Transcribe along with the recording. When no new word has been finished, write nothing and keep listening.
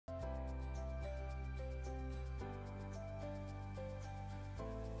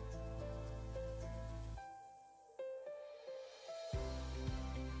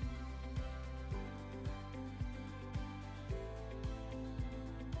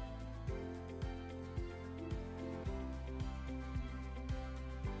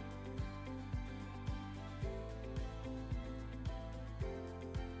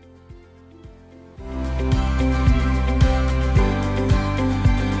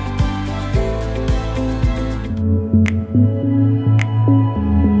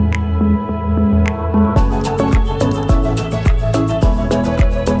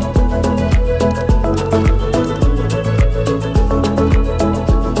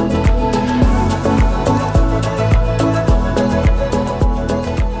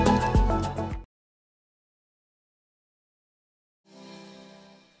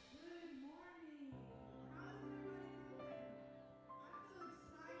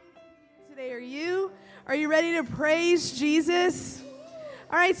today. Are you? Are you ready to praise Jesus?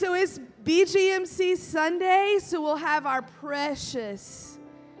 All right, so it's BGMC Sunday, so we'll have our precious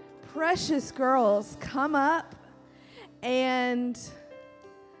girls come up, and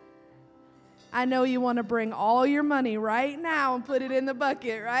I know you want to bring all your money right now and put it in the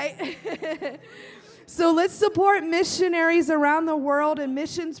bucket, right? So let's support missionaries around the world and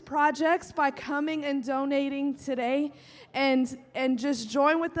missions projects by coming and donating today, and just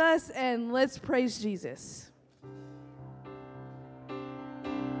join with us and let's praise Jesus.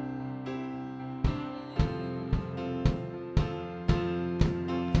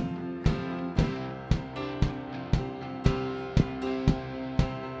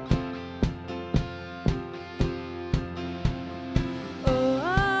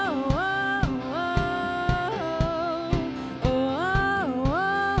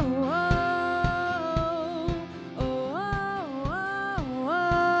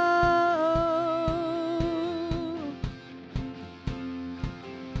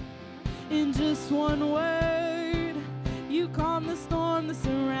 In just one word, you calm the storm that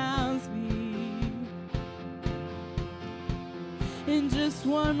surrounds me. In just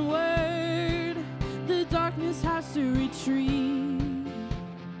one word, the darkness has to retreat.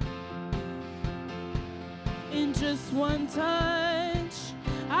 In just one touch,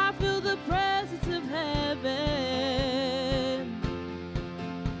 I feel the presence of heaven.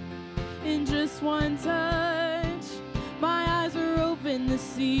 In just one touch, my eyes are open to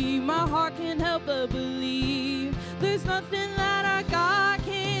see. My heart can't help but believe. There's nothing that our God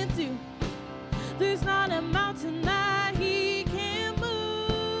can't do. There's not a mountain that He can't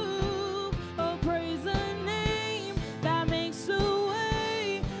move. Oh, praise the name that makes a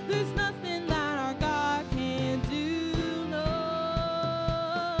way. There's nothing that our God can't do. No.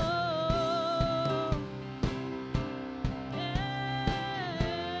 Yeah.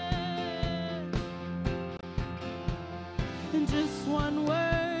 In just one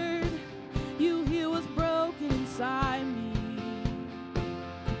word, you heal what's broken inside me.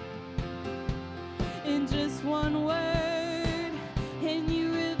 In just one word, and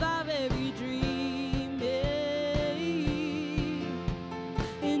you revive every dream. Yeah.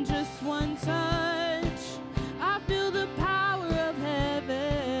 In just one touch, I feel the power of heaven.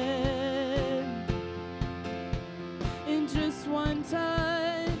 In just one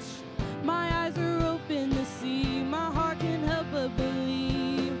touch, my eyes are open to see. My heart can't help but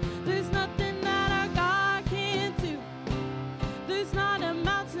believe. There's nothing that our God can't do. There's not a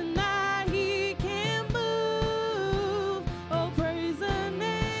mountain that He can't move. Oh, praise the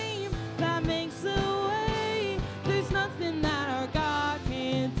name that makes a way. There's nothing that our God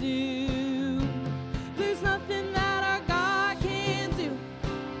can't do. There's nothing that our God can't do.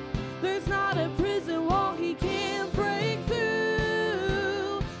 There's not a prison wall He can't break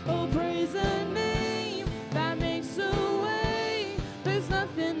through. Oh, praise the name that makes a way. There's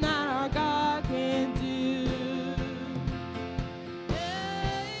nothing that our God can't do.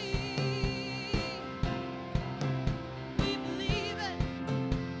 We believe it.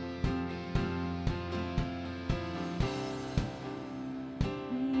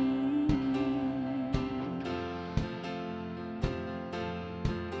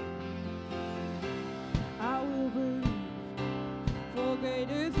 I will believe for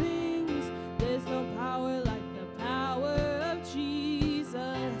greater things. There's no power like the power of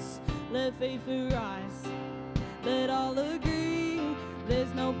Jesus. Let faith arise. Let all agree.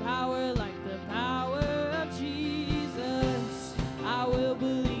 There's no power like the power of Jesus. I will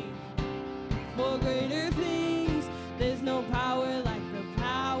believe for greater things. There's no power like the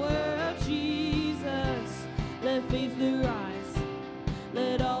power of Jesus. Let faith arise.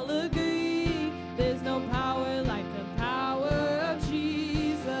 Let all agree. There's no power like the power of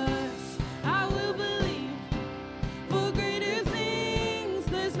Jesus. I will believe for greater things.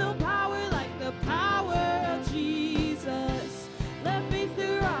 There's no power like the power of Jesus. Let faith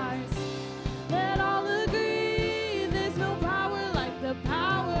arise. Let all agree. There's no power like the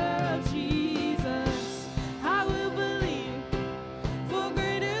power of Jesus. I will believe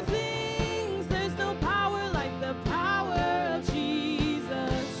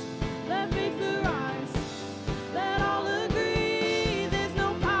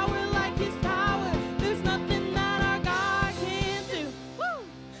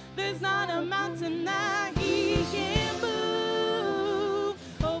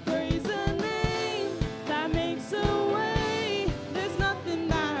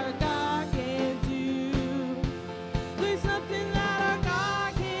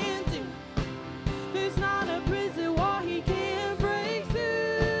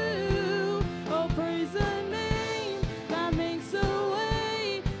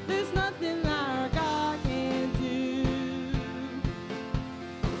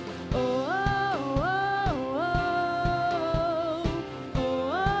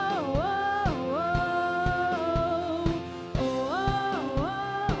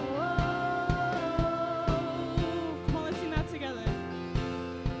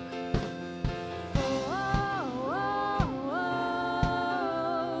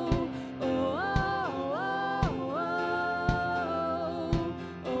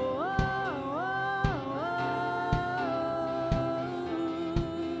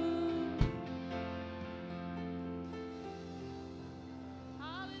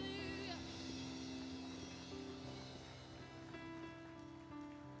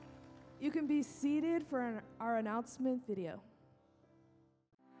You can be seated for our announcement video.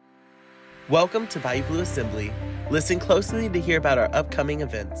 Welcome to Bayou Blue Assembly. Listen closely to hear about our upcoming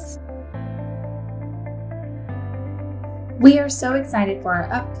events. We are so excited for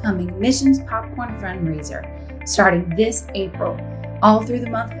our upcoming Missions Popcorn Fundraiser starting this April. All through the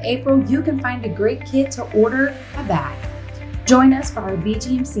month of April, you can find a great kit to order a bag. Join us for our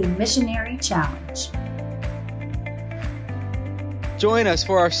BGMC Missionary Challenge. Join us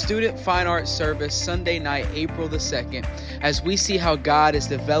for our Student Fine Arts Service Sunday night, April the 2nd, as we see how God is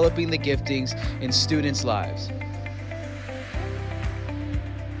developing the giftings in students' lives.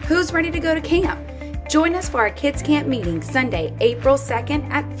 Who's ready to go to camp? Join us for our Kids Camp meeting Sunday, April 2nd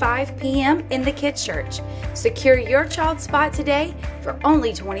at 5 p.m. in the Kids Church. Secure your child's spot today for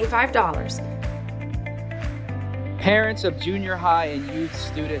only $25. Parents of junior high and youth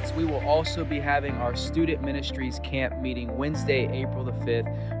students, we will also be having our Student Ministries Camp meeting Wednesday, April the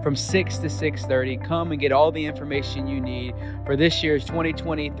 5th from 6 to 6:30. Come and get all the information you need for this year's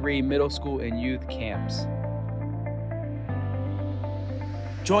 2023 middle school and youth camps.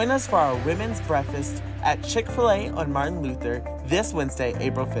 Join us for our Women's Breakfast at Chick-fil-A on Martin Luther this Wednesday,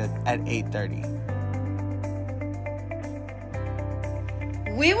 April 5th at 8:30.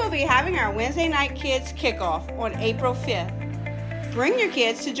 We will be having our Wednesday night kids kickoff on April 5th. Bring your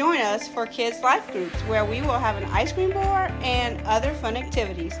kids to join us for kids life groups where we will have an ice cream bar and other fun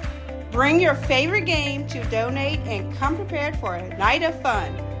activities. Bring your favorite game to donate and come prepared for a night of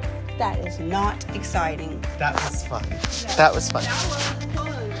fun. That is not exciting. That was fun. That was fun.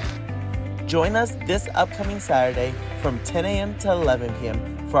 Join us this upcoming Saturday from 10 a.m. to 11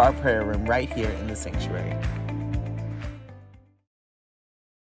 p.m. for our prayer room right here in the sanctuary.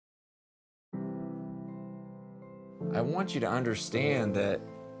 I want you to understand that,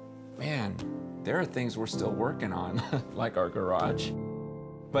 man, there are things we're still working on, like our garage.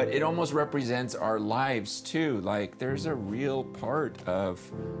 But it almost represents our lives too. Like there's a real part of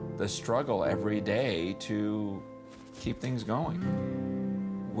the struggle every day to keep things going.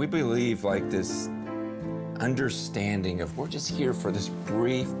 We believe like this understanding of we're just here for this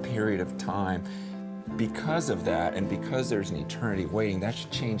brief period of time. Because of that, and because there's an eternity waiting, that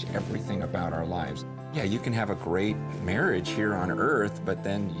should change everything about our lives. Yeah, you can have a great marriage here on earth, but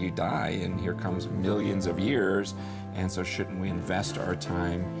then you die and here comes millions of years. And so shouldn't we invest our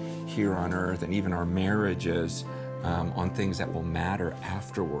time here on earth and even our marriages on things that will matter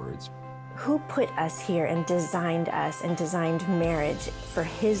afterwards? Who put us here and designed us and designed marriage for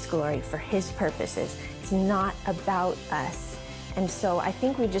His glory, for His purposes? It's not about us. And so I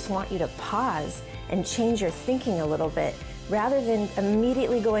think we just want you to pause and change your thinking a little bit rather than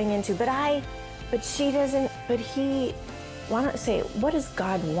immediately going into, but she doesn't, but he, why not say, what does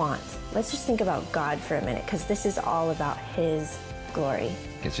God want? Let's just think about God for a minute, because this is all about His glory.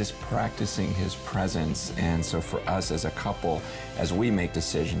 It's just practicing His presence. And so for us as a couple, as we make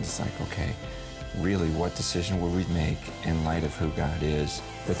decisions, it's like, okay, really what decision will we make in light of who God is?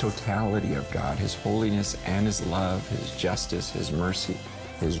 The totality of God, His holiness and His love, His justice, His mercy,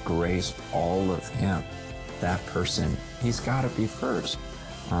 His grace, all of Him. That person, He's got to be first.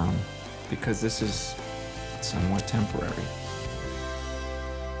 Because this is somewhat temporary.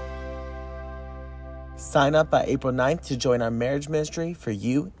 Sign up by April 9th to join our marriage ministry for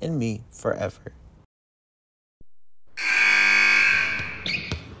you and me forever.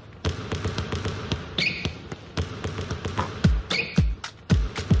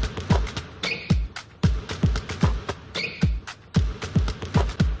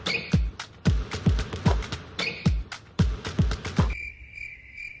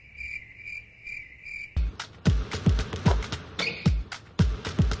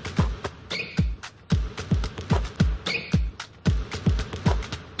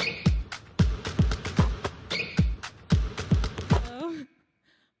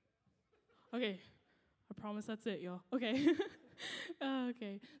 Okay, I promise that's it, y'all. Okay.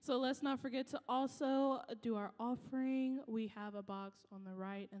 Okay, so let's not forget to also do our offering. We have a box on the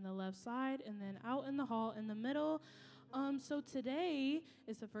right and the left side, and then out in the hall in the middle. So today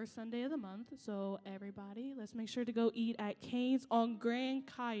is the first Sunday of the month, so everybody, let's make sure to go eat at Cane's on Grand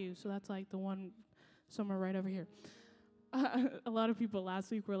Caillou. So that's like the one somewhere right over here. A lot of people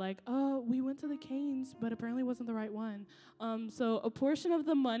last week were like, oh, we went to the Cane's, but apparently wasn't the right one. So a portion of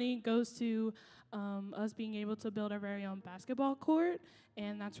the money goes to us being able to build our very own basketball court,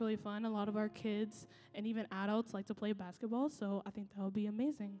 and that's really fun. A lot of our kids and even adults like to play basketball, so I think that would be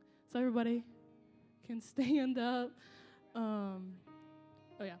amazing. So everybody can stand up. So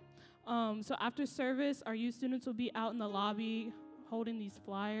after service, our youth students will be out in the lobby holding these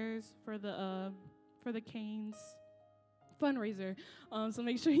flyers for the Cane's fundraiser. So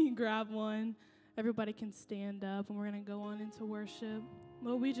make sure you grab one. Everybody can stand up, and we're going to go on into worship.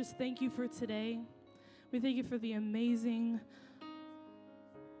 Lord, we just thank you for today. We thank you for the amazing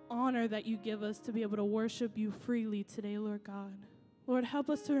honor that you give us to be able to worship you freely today, Lord God. Lord, help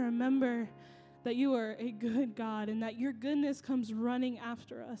us to remember that you are a good God and that your goodness comes running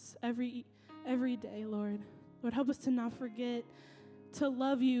after us every day, Lord. Lord, help us to not forget to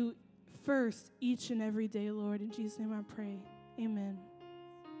love you first each and every day, Lord. In Jesus' name I pray. Amen.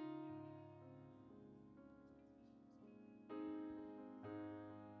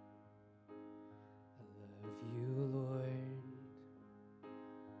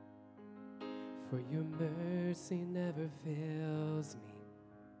 For your mercy never fails me.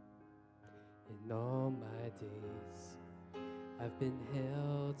 In all my days, I've been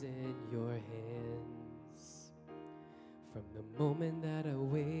held in your hands. From the moment that I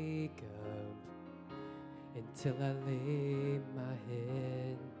wake up until I lay my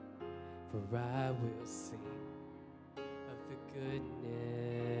head, for I will sing of the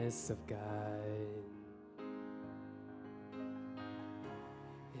goodness of God.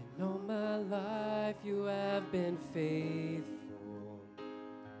 All my life you have been faithful,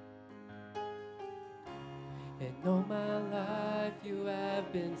 and all my life you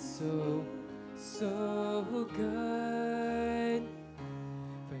have been so, so good.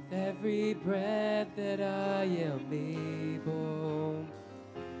 With every breath that I am able,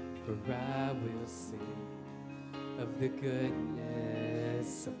 for I will sing of the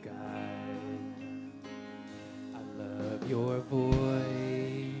goodness of God. I love your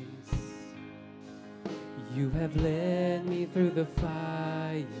voice. You have led me through the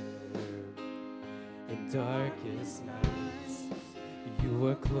fire in darkest nights. You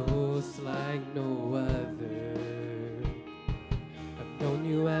are close like no other. I've known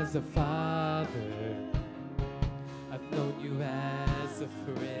you as a father. I've known you as a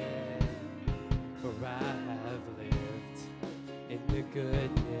friend. For I have lived in the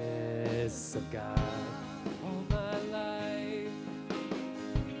goodness of God all my life.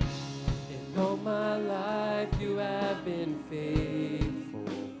 All my life you have been faithful.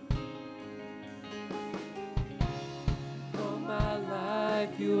 All my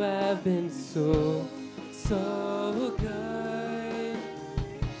life you have been so, so good.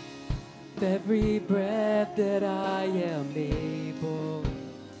 With every breath that I am able,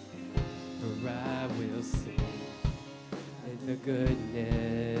 for I will sing in the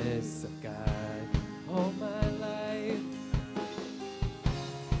goodness of God all my life.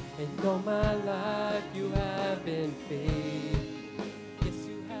 And all my life you have been faithful. Yes,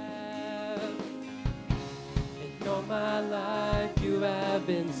 you have. And all my life you have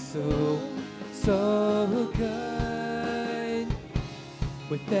been so, so good.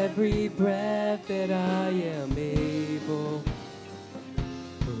 With every breath that I am able,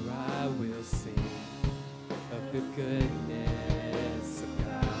 for I will sing of the goodness of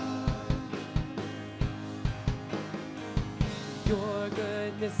God. Your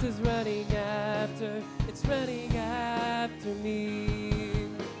goodness is running after, it's running after me.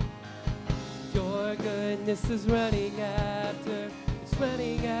 Your goodness is running after, it's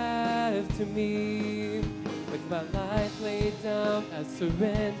running after me. With my life laid down, I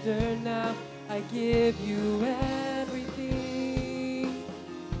surrender now. I give you everything.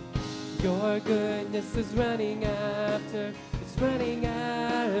 Your goodness is running after, it's running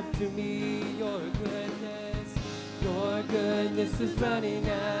after me. Your goodness is running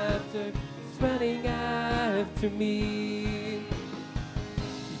after, it's running after me.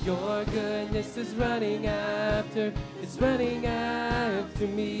 Your goodness is running after, it's running after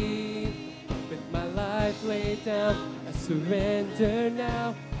me. With my life laid down, I surrender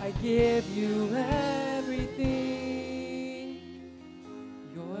now. I give you everything.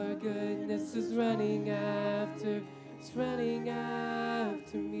 Your goodness is running after, it's running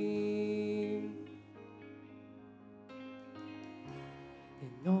after me.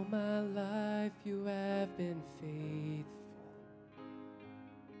 In all my life you have been faithful.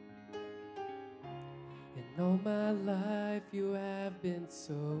 In all my life you have been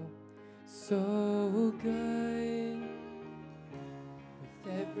so, so good. With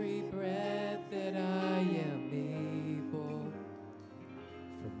every breath that I am able,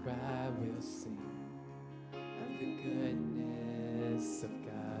 for I will sing of the goodness of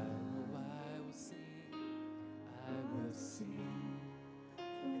God. Oh, I will sing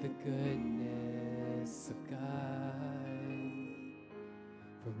the goodness of God,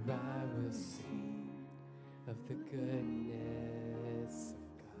 for I will sing of the goodness of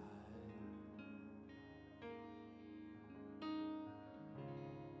God.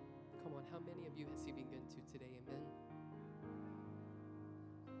 Come on, how many of you has he been good to today? Amen.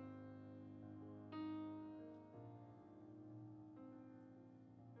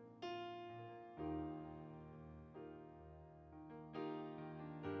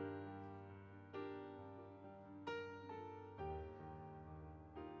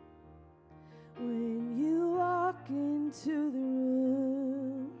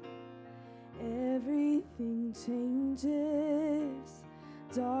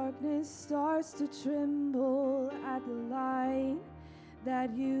 Darkness starts to tremble at the light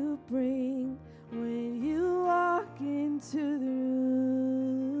that you bring when you walk into the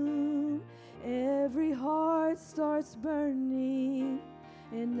room. Every heart starts burning,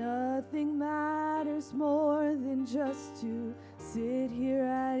 and nothing matters more than just to sit here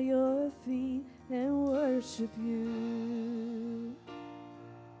at your feet and worship you.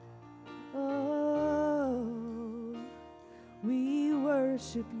 Oh, we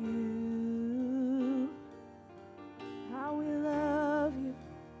worship you. How we love you.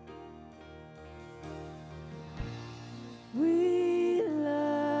 We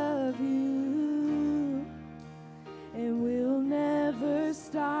love you, and we'll never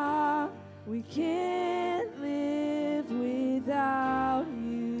stop. We can't live without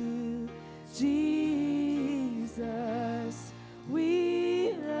you, Jesus.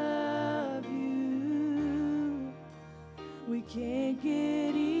 We love you. We can't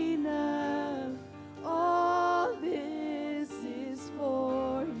get enough. All this is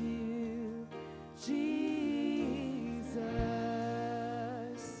for you, Jesus.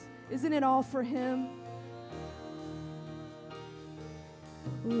 Isn't it all for him?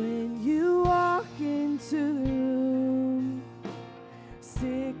 When you walk into the room,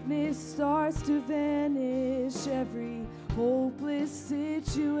 sickness starts to vanish. Every hopeless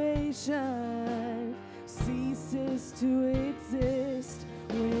situation ceases to exist.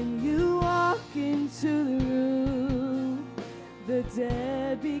 When you walk into the room, the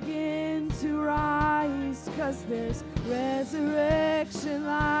dead begin to rise, 'cause there's resurrection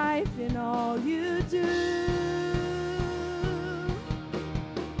life in all you do.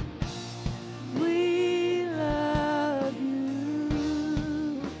 We love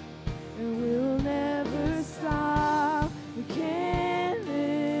you, and we'll never stop. We can't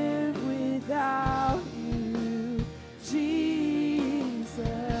live without you, Jesus.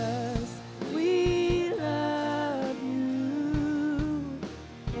 We love you,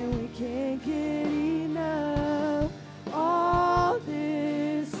 and we can't get enough. All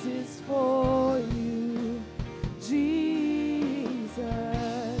this is for you, Jesus.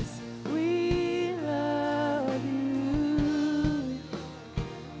 We love you.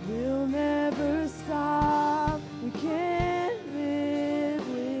 We'll never stop. We can't live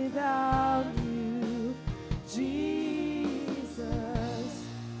without you, Jesus.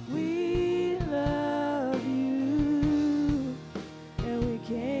 We love you, and we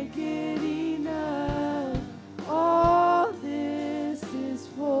can't get enough. All this is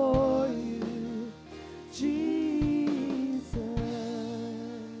for you, Jesus.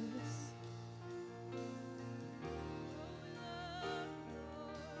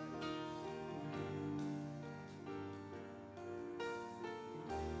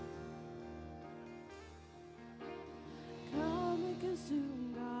 Come and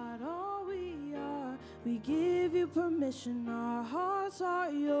consume, God, all we are. We give you permission, our hearts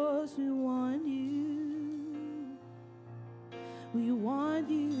are yours. We want you. We want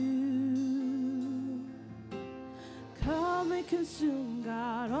you. Come and consume,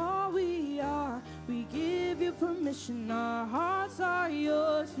 God, all we are. We give you permission, our hearts are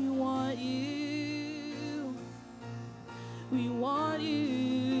yours. We want you. We want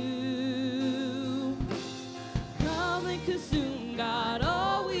you. Come and consume, God,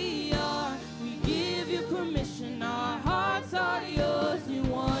 all we are. We give you permission, our hearts are yours. We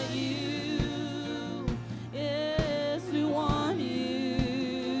want you. Yes, we want you.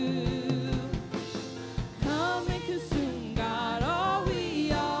 Come and consume, God, all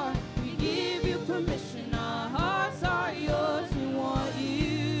we are. We give you permission, our hearts are yours. We want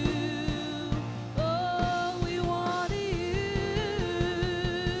you. Oh, we want you.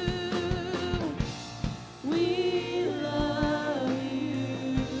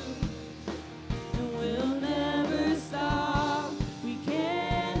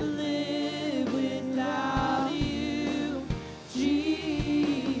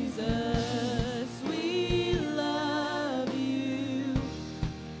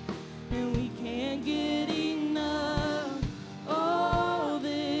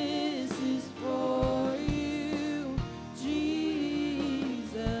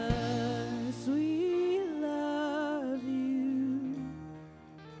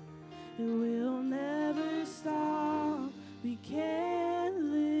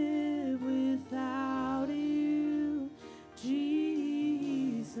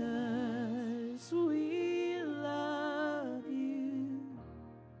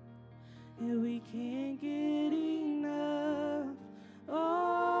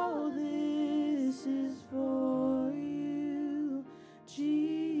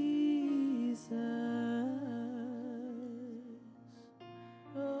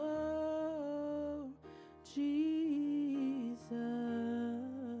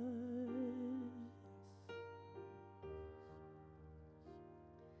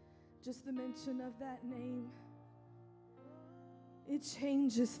 Just the mention of that name, it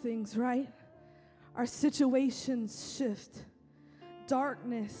changes things, right? Our situations shift.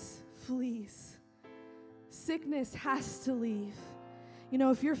 Darkness flees. Sickness has to leave. You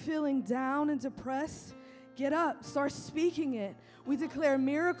know, if you're feeling down and depressed, get up, start speaking it. We declare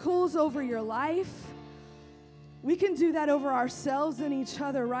miracles over your life. We can do that over ourselves and each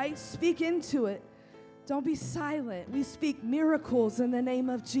other, right? Speak into it. Don't be silent. We speak miracles in the name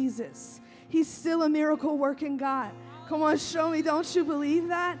of Jesus. He's still a miracle-working God. Come on, show me. Don't you believe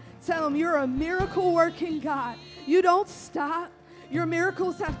that? Tell him you're a miracle-working God. You don't stop. Your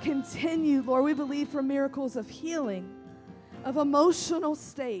miracles have continued, Lord. We believe for miracles of healing, of emotional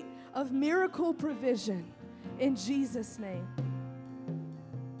state, of miracle provision. In Jesus' name.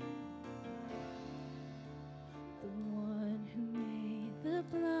 The one who made the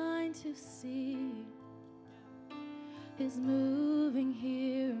blind to see is moving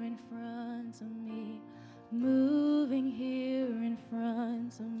here in front of me, moving here in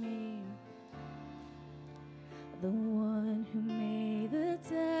front of me. The one who made the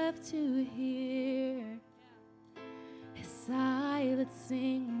deaf to hear is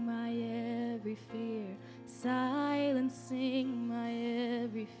silencing my every fear, silencing my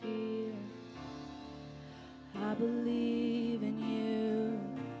every fear. I believe in you.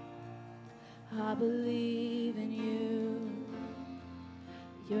 I believe in you.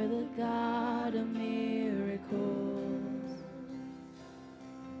 You're the God of miracles.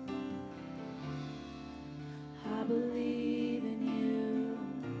 I believe in you.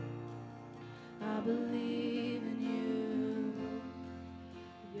 I believe in you.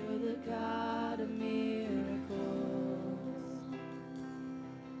 You're the God of miracles.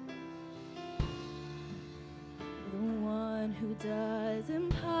 The one who does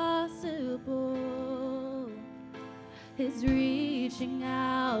impossible is reaching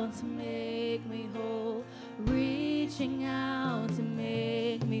out to make me whole, reaching out to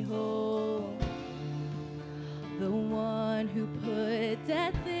make me whole. The one who put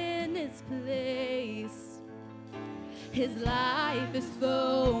death in its place, his life is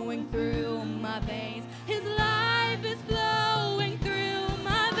flowing through my veins. His life is flowing through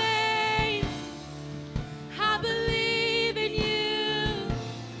my veins. I believe in you.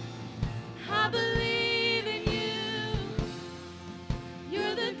 I believe in you.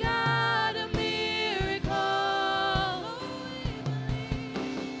 You're the God of miracles.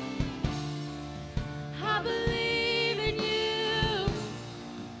 I believe in you.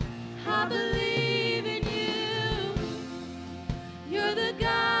 I believe in you. You're the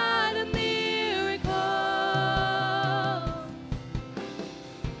God of miracles.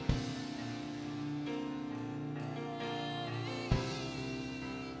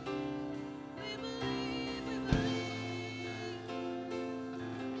 We believe, we believe.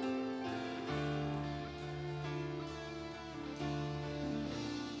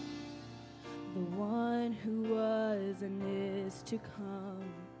 The one who was and is to come.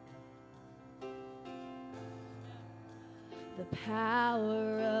 The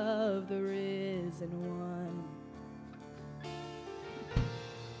power of the risen one. The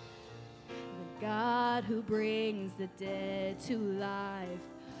God who brings the dead to life.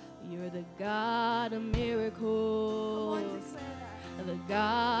 You're the God of miracles. The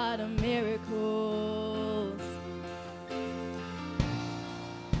God of miracles.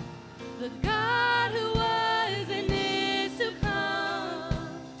 The God who was and is to come.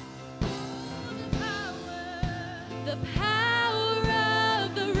 The power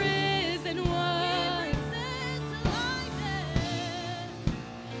of the risen one.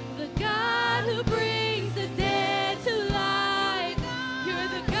 The God who brings the dead to life. You're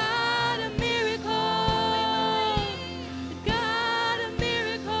the God of miracles. The God of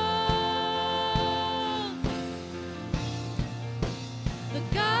miracles. The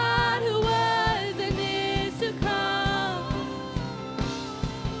God who was and is to come.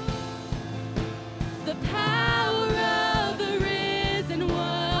 The power of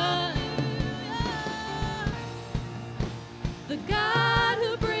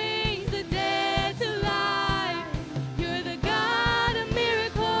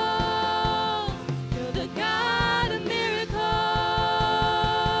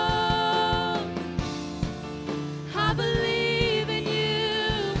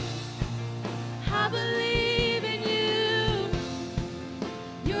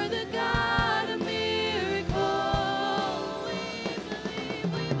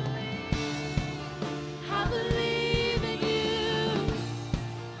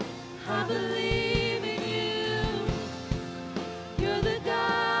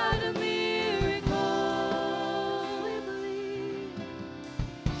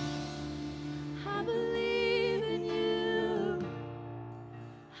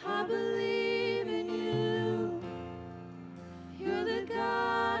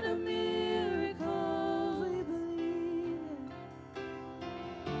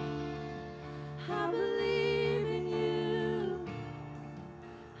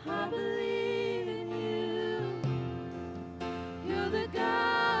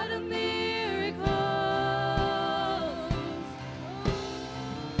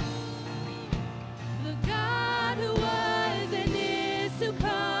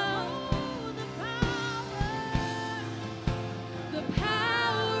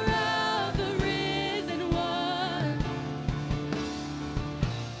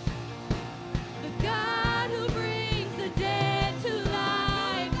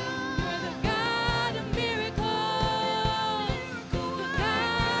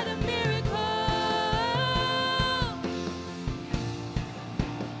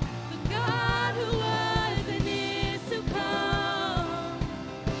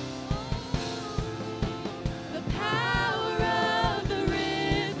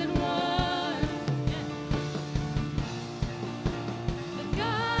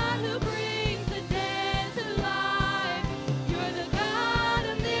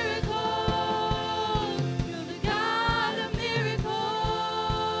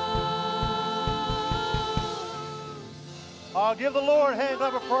Give the Lord a hand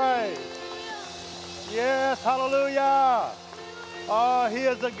clap of praise. Yes, hallelujah. He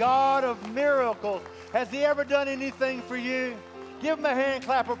is a God of miracles. Has He ever done anything for you? Give Him a hand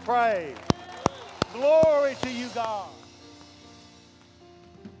clap of praise. Glory to you, God.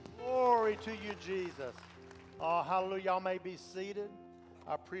 Glory to you, Jesus. Hallelujah. Y'all may be seated.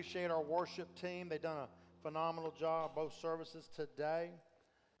 I appreciate our worship team. They've done a phenomenal job both services today.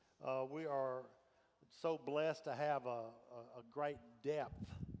 We are so blessed to have a great depth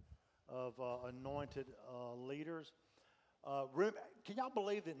of anointed leaders. Can y'all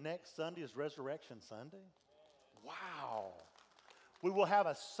believe that next Sunday is Resurrection Sunday? Wow. We will have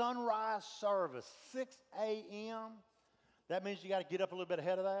a sunrise service, 6 a.m. That means you got to get up a little bit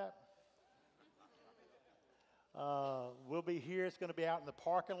ahead of that. We'll be here. It's going to be out in the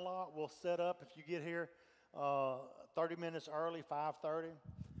parking lot. We'll set up. If you get here 30 minutes early, 5:30,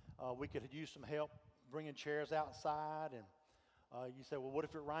 we could use some help bringing chairs outside. And you say, well, what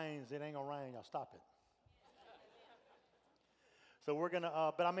if it rains? It ain't going to rain. I'll stop it. So we're going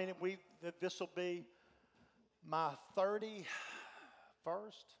to, but I mean, this will be my 31st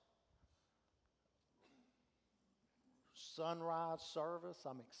sunrise service.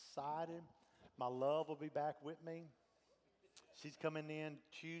 I'm excited. My love will be back with me. She's coming in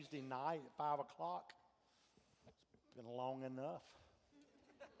Tuesday night at 5 o'clock. It's been long enough.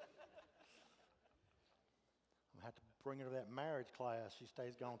 I'm going to have to bring her to that marriage class. She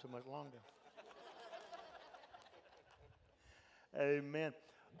stays gone too much longer. Amen.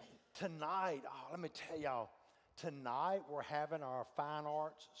 Tonight, let me tell y'all, tonight we're having our fine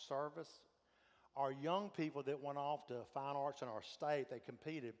arts service. Our young people that went off to fine arts in our state, they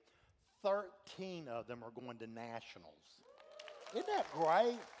competed. 13 of them are going to nationals. Isn't that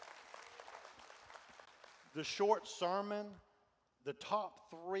great? The short sermon, the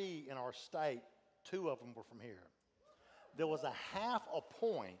top 3 in our state, 2 of them were from here. There was a half a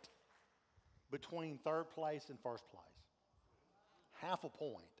point between third place and first place. Half a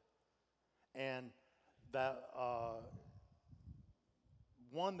point. And the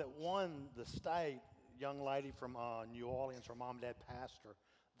one that won the state, young lady from New Orleans, her mom and dad pastor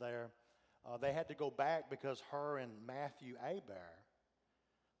there, they had to go back because her and Matthew Hebert,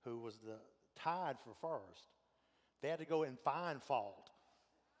 who was tied for first, they had to go and find fault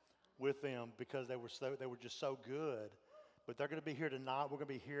with them because they were just so good. But they're going to be here tonight. We're going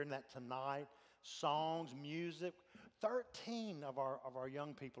to be hearing that tonight. Songs, music. 13 of our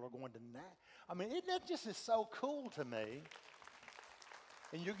young people are going to I mean, that just is so cool to me.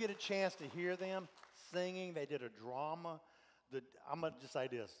 And you'll get a chance to hear them singing. They did a drama. I'm going to just say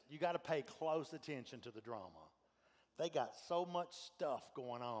this. You got to pay close attention to the drama. They got so much stuff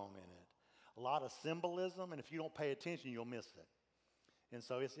going on in it. A lot of symbolism, and if you don't pay attention, you'll miss it. And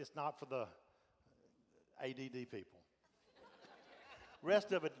so it's not for the ADD people.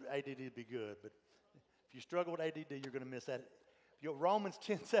 Rest of it, ADD would be good, but if you struggle with ADD, you're going to miss that. Romans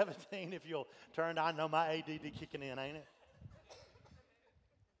 10:17, if you'll turn, I know my ADD kicking in, ain't it?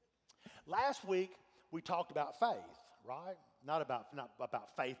 Last week, we talked about faith, right? Not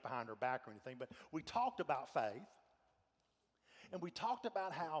about faith behind our back or anything, but we talked about faith. And we talked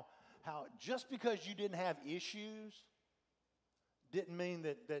about how just because you didn't have issues didn't mean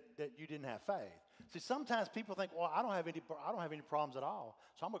that you didn't have faith. See, sometimes people think, well, I don't have any problems at all,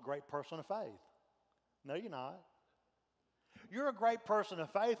 so I'm a great person of faith. No, you're not. You're a great person of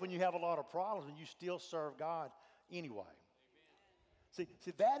faith when you have a lot of problems and you still serve God anyway. See,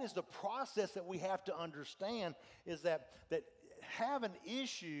 that is the process that we have to understand, is that having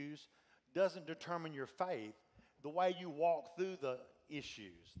issues doesn't determine your faith. The way you walk through the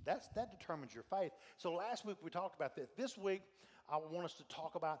issues, that determines your faith. So last week we talked about that. This week I want us to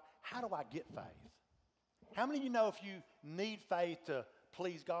talk about, how do I get faith? How many of you know if you need faith to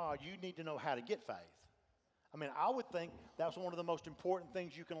please God, you need to know how to get faith? I mean, I would think that's one of the most important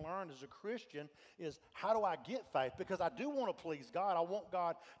things you can learn as a Christian is, how do I get faith? Because I do want to please God. I want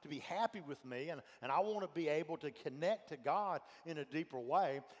God to be happy with me, and I want to be able to connect to God in a deeper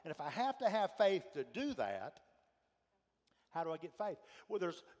way. And if I have to have faith to do that, how do I get faith? Well,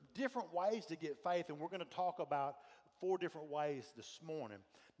 there's different ways to get faith, and we're going to talk about 4 different ways this morning.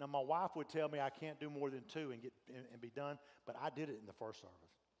 Now, my wife would tell me I can't do more than 2 and be done, but I did it in the first service.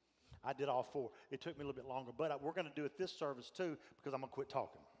 I did all 4. It took me a little bit longer, but we're going to do it this service too, because I'm going to quit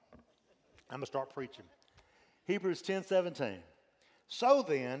talking. I'm going to start preaching. Hebrews 10:17. So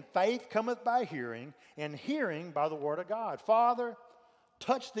then, faith cometh by hearing, and hearing by the word of God. Father,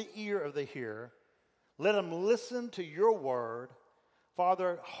 touch the ear of the hearer. Let them listen to your word.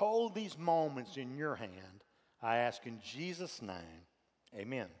 Father, hold these moments in your hand. I ask in Jesus' name,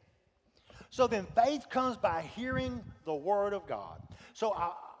 amen. So then faith comes by hearing the Word of God. So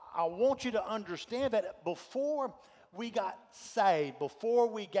I want you to understand that before we got saved, before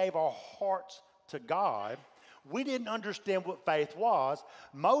we gave our hearts to God, we didn't understand what faith was.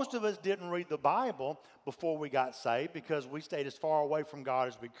 Most of us didn't read the Bible before we got saved because we stayed as far away from God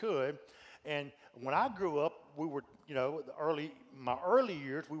as we could. And when I grew up, we were, my early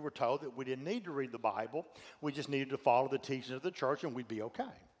years, we were told that we didn't need to read the Bible. We just needed to follow the teachings of the church and we'd be okay.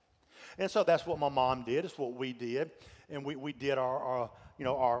 And so that's what my mom did. It's what we did. And we did our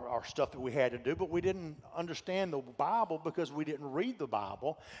stuff that we had to do, but we didn't understand the Bible because we didn't read the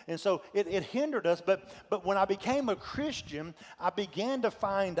Bible. And so it hindered us. But when I became a Christian, I began to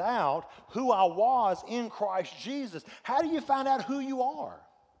find out who I was in Christ Jesus. How do you find out who you are?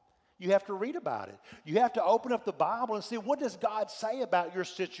 You have to read about it. You have to open up the Bible and see, what does God say about your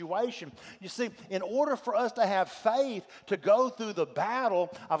situation? You see, in order for us to have faith to go through the battle,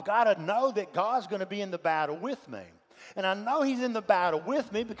 I've got to know that God's going to be in the battle with me. And I know He's in the battle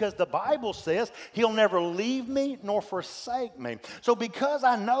with me because the Bible says He'll never leave me nor forsake me. So because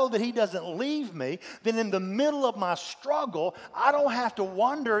I know that He doesn't leave me, then in the middle of my struggle, I don't have to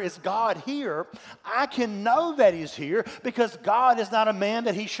wonder, is God here? I can know that He's here because God is not a man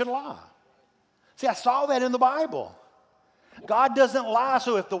that He should lie. See, I saw that in the Bible. God doesn't lie,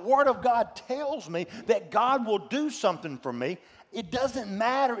 so if the Word of God tells me that God will do something for me, it doesn't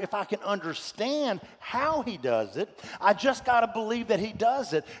matter if I can understand how He does it. I just got to believe that He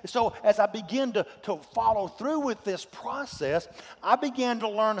does it. So as I begin to follow through with this process, I began to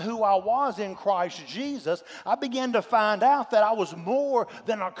learn who I was in Christ Jesus. I began to find out that I was more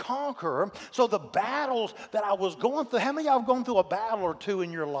than a conqueror. So the battles that I was going through, how many of y'all have gone through a battle or two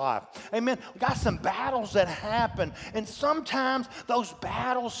in your life? Amen. We got some battles that happen, and sometimes those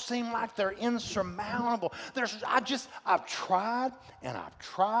battles seem like they're insurmountable. I've tried and I've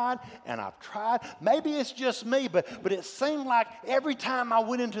tried and I've tried. Maybe it's just me, but it seemed like every time I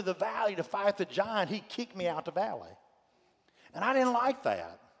went into the valley to fight the giant, he kicked me out the valley. And I didn't like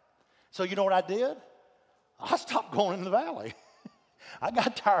that. So you know what I did? I stopped going in the valley. I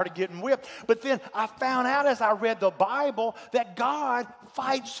got tired of getting whipped. But then I found out as I read the Bible that God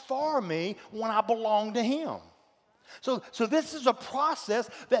fights for me when I belong to Him. So this is a process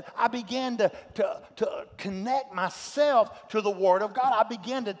that I began to connect myself to the Word of God. I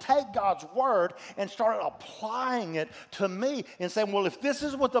began to take God's Word and started applying it to me and saying, well, if this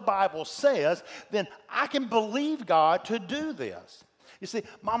is what the Bible says, then I can believe God to do this. You see,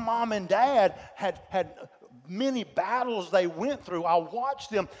 my mom and dad had many battles they went through. I watched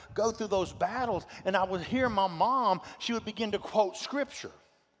them go through those battles, and I would hear my mom, she would begin to quote Scripture.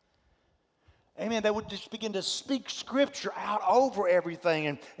 Amen. They would just begin to speak Scripture out over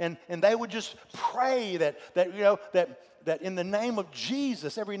everything, and they would just pray that in the name of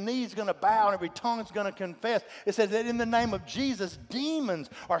Jesus, every knee is going to bow and every tongue is going to confess. It says that in the name of Jesus, demons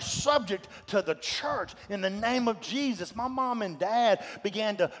are subject to the church. In the name of Jesus, my mom and dad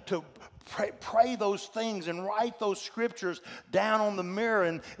began to pray those things and write those scriptures down on the mirror,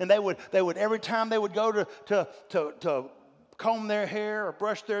 and they would every time they would go to comb their hair or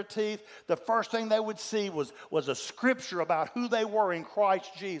brush their teeth, the first thing they would see was a scripture about who they were in Christ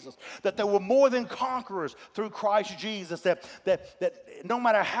Jesus, that they were more than conquerors through Christ Jesus, that no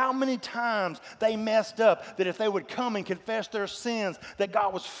matter how many times they messed up, that if they would come and confess their sins, that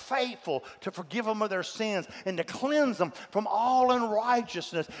God was faithful to forgive them of their sins and to cleanse them from all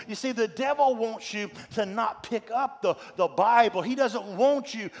unrighteousness. You see, the devil wants you to not pick up the Bible. He doesn't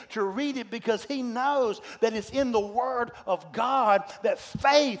want you to read it because he knows that it's in the Word of God that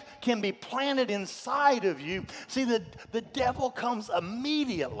faith can be planted inside of you. See, the devil comes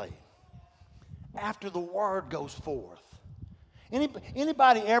immediately after the Word goes forth.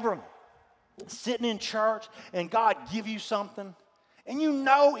 Anybody ever sitting in church and God give you something and you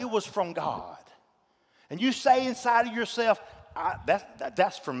know it was from God, and you say inside of yourself,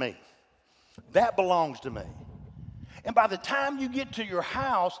 that's for me. That belongs to me. And by the time you get to your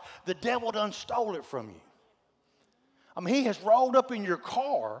house, the devil done stole it from you. I mean, he has rolled up in your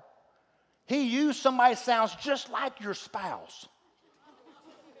car. He used somebody that sounds just like your spouse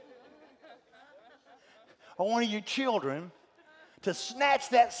or one of your children to snatch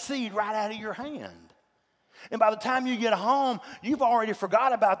that seed right out of your hand. And by the time you get home, you've already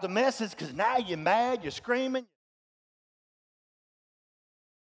forgot about the message because now you're mad, you're screaming.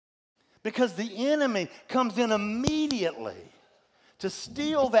 Because the enemy comes in immediately to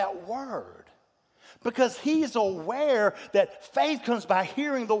steal that word. Because he's aware that faith comes by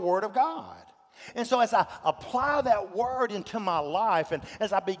hearing the Word of God. And so as I apply that word into my life, and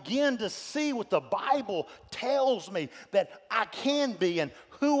as I begin to see what the Bible tells me that I can be and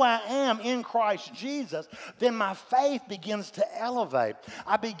who I am in Christ Jesus, then my faith begins to elevate.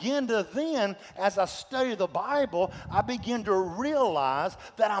 I begin to then, as I study the Bible, I begin to realize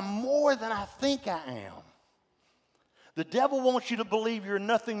that I'm more than I think I am. The devil wants you to believe you're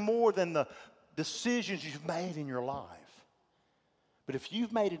nothing more than the decisions you've made in your life. But if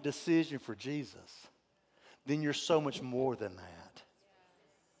you've made a decision for Jesus, then you're so much more than that.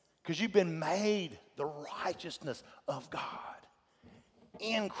 Because you've been made the righteousness of God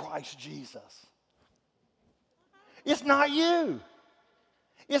in Christ Jesus. It's not you.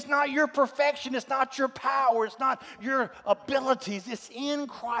 It's not your perfection. It's not your power. It's not your abilities. It's in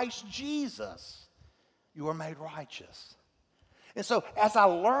Christ Jesus. You are made righteous. And so as I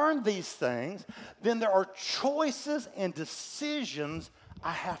learn these things, then there are choices and decisions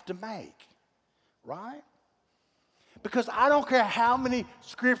I have to make, right? Because I don't care how many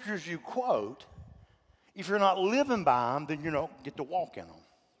scriptures you quote, if you're not living by them, then you don't get to walk in them.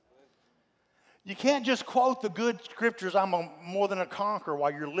 You can't just quote the good scriptures, more than a conqueror,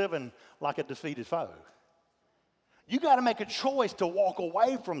 while you're living like a defeated foe. You got to make a choice to walk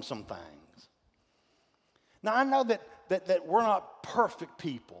away from some things. Now, I know that we're not perfect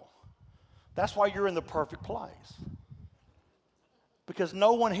people. That's why you're in the perfect place. Because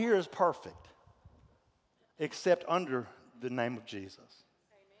no one here is perfect except under the name of Jesus.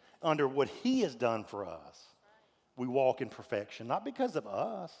 Amen. Under what he has done for us, we walk in perfection, not because of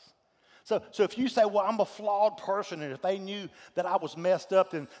us. So if you say, well, I'm a flawed person, and if they knew that I was messed up,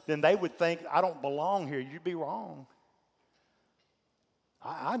 then they would think I don't belong here, you'd be wrong.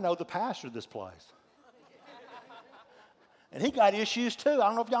 I know the pastor of this place. And he got issues too. I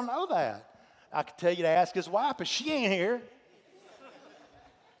don't know if y'all know that. I could tell you to ask his wife, but she ain't here.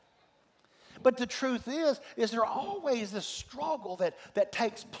 But the truth is there always this struggle that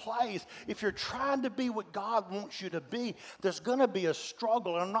takes place. If you're trying to be what God wants you to be, there's going to be a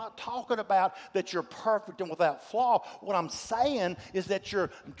struggle. And I'm not talking about that you're perfect and without flaw. What I'm saying is that you're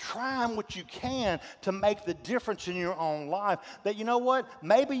trying what you can to make the difference in your own life. That, you know what?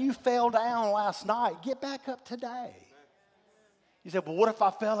 Maybe you fell down last night. Get back up today. You said, well, what if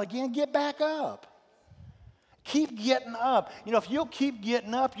I fell again? Get back up. Keep getting up. You know, if you'll keep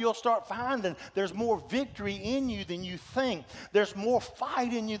getting up, you'll start finding there's more victory in you than you think. There's more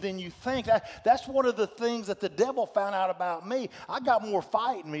fight in you than you think. That's one of the things that the devil found out about me. I got more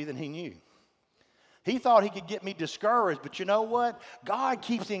fight in me than he knew. He thought he could get me discouraged, but you know what? God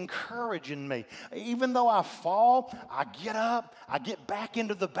keeps encouraging me. Even though I fall, I get up, I get back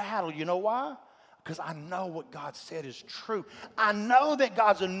into the battle. You know why? Because I know what God said is true. I know that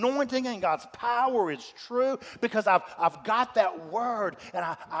God's anointing and God's power is true because I've got that word and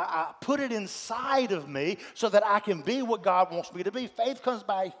I put it inside of me so that I can be what God wants me to be. Faith comes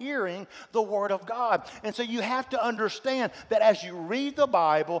by hearing the word of God. And so you have to understand that as you read the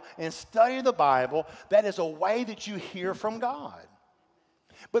Bible and study the Bible, that is a way that you hear from God.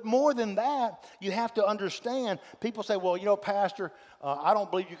 But more than that, you have to understand, people say, well, you know, Pastor, I don't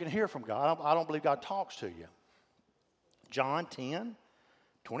believe you can hear from God. I don't believe God talks to you. John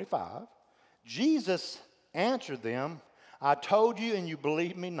 10:25, Jesus answered them, I told you and you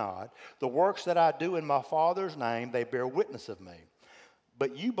believe me not. The works that I do in my Father's name, they bear witness of me.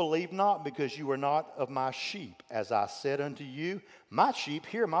 But you believe not because you are not of my sheep. As I said unto you, my sheep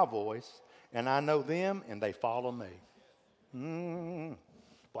hear my voice, and I know them and they follow me.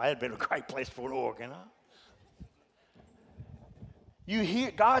 Well, that'd been a great place for an organ, huh? You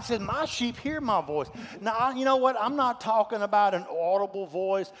hear, God says, my sheep hear my voice. Now, you know what? I'm not talking about an audible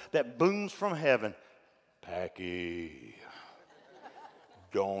voice that booms from heaven. Packy,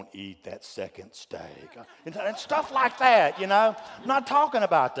 don't eat that second steak. And stuff like that, you know. I'm not talking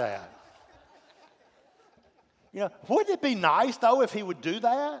about that. You know, wouldn't it be nice, though, if he would do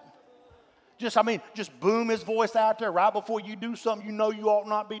that? Just boom his voice out there right before you do something you know you ought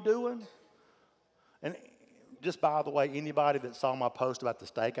not be doing. And just by the way, anybody that saw my post about the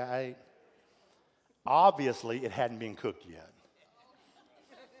steak I ate, obviously it hadn't been cooked yet.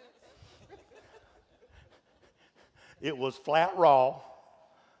 It was flat raw.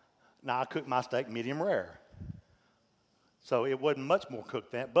 Now I cooked my steak medium rare. So it wasn't much more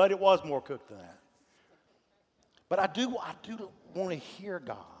cooked than that, but it was more cooked than that. But I do want to hear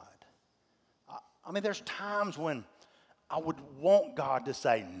God. I mean, there's times when I would want God to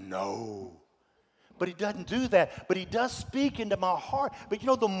say no. But he doesn't do that. But he does speak into my heart. But you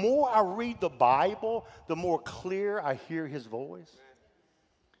know, the more I read the Bible, the more clear I hear his voice.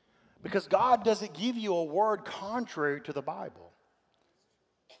 Because God doesn't give you a word contrary to the Bible.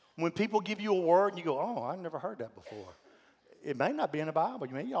 When people give you a word and you go, oh, I've never heard that before. It may not be in the Bible.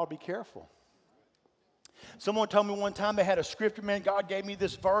 You ought to be careful. Someone told me one time they had a scripture, man, God gave me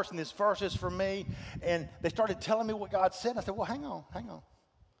this verse, and this verse is for me. And they started telling me what God said. I said, well, hang on.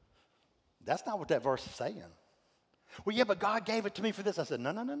 That's not what that verse is saying. Well, yeah, but God gave it to me for this. I said,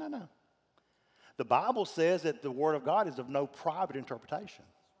 no. The Bible says that the word of God is of no private interpretation.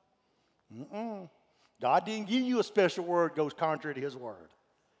 God didn't give you a special word goes contrary to his word.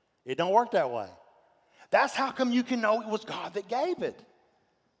 It don't work that way. That's how come you can know it was God that gave it.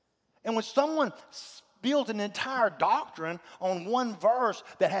 And when someone builds an entire doctrine on one verse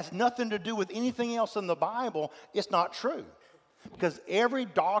that has nothing to do with anything else in the Bible, it's not true. Because every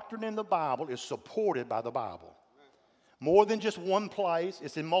doctrine in the Bible is supported by the Bible. More than just one place,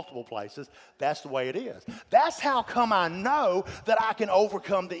 it's in multiple places. That's the way it is. That's how come I know that I can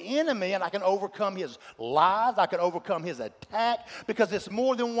overcome the enemy and I can overcome his lies, I can overcome his attack, because it's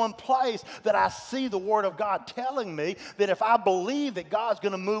more than one place that I see the Word of God telling me that if I believe that God's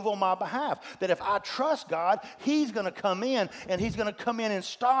going to move on my behalf, that if I trust God, he's going to come in and he's going to come in and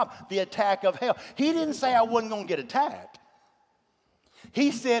stop the attack of hell. He didn't say I wasn't going to get attacked.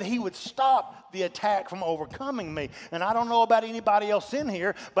 He said he would stop the attack from overcoming me. And I don't know about anybody else in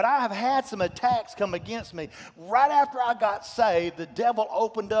here, but I have had some attacks come against me. Right after I got saved, the devil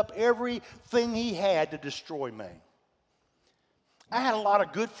opened up everything he had to destroy me. I had a lot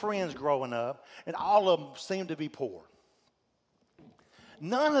of good friends growing up, and all of them seemed to be poor.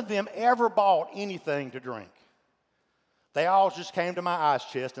 None of them ever bought anything to drink. They all just came to my ice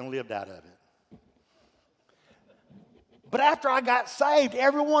chest and lived out of it. But after I got saved,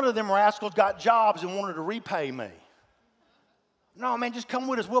 every one of them rascals got jobs and wanted to repay me. No, man, just come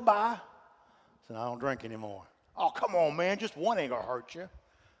with us, we'll buy. I said, I don't drink anymore. Oh, come on, man, just one ain't going to hurt you.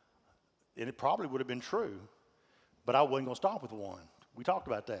 And it probably would have been true, but I wasn't going to stop with one. We talked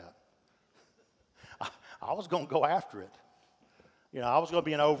about that. I was going to go after it. I was going to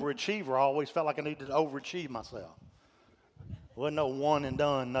be an overachiever. I always felt like I needed to overachieve myself. Wasn't no one and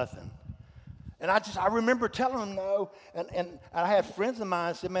done, nothing. And I remember telling them no, and I had friends of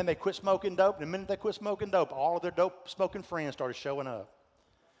mine said, man, they quit smoking dope. And the minute they quit smoking dope, all of their dope smoking friends started showing up.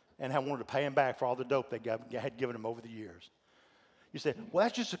 And I wanted to pay them back for all the dope they had given them over the years. You say, well,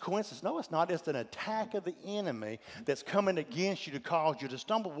 that's just a coincidence. No, it's not. It's an attack of the enemy that's coming against you to cause you to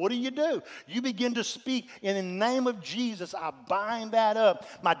stumble. What do? You begin to speak, and in the name of Jesus, I bind that up.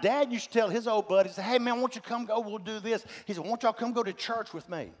 My dad used to tell his old buddies, hey, man, why don't you come go? We'll do this. He said, why don't y'all come go to church with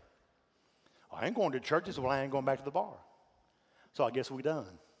me? I ain't going to church. He said, well, I ain't going back to the bar. So I guess we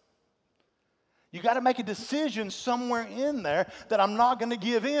done. You got to make a decision somewhere in there that I'm not going to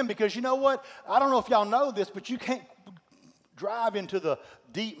give in, because you know what? I don't know if y'all know this, but you can't drive into the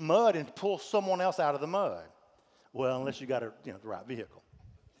deep mud and pull someone else out of the mud. Well, unless you got the right vehicle.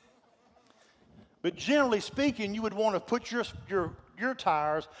 But generally speaking, you would want to put your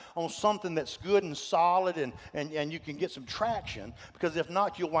tires on something that's good and solid and you can get some traction, because if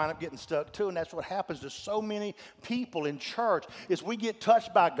not, you'll wind up getting stuck too. And that's what happens to so many people in church, is we get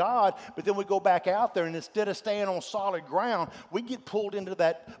touched by God, but then we go back out there, and instead of staying on solid ground, we get pulled into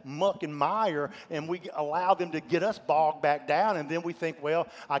that muck and mire, and we allow them to get us bogged back down, and then we think, well,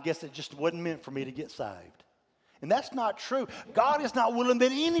 I guess it just wasn't meant for me to get saved. And that's not true. God is not willing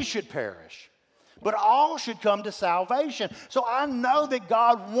that any should perish, but all should come to salvation. So I know that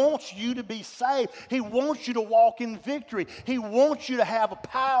God wants you to be saved. He wants you to walk in victory. He wants you to have a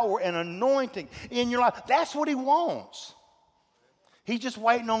power and anointing in your life. That's what he wants. He's just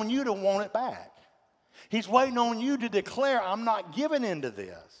waiting on you to want it back. He's waiting on you to declare, I'm not giving into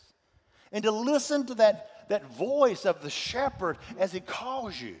this. And to listen to that voice of the shepherd as he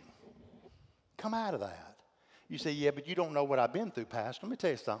calls you. Come out of that. You say, yeah, but you don't know what I've been through, Pastor. Let me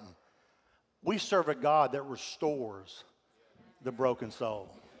tell you something. We serve a God that restores the broken soul.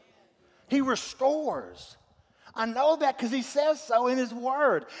 He restores. I know that because he says so in his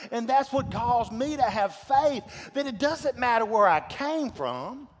word. And that's what caused me to have faith, that it doesn't matter where I came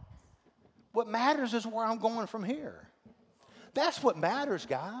from. What matters is where I'm going from here. That's what matters,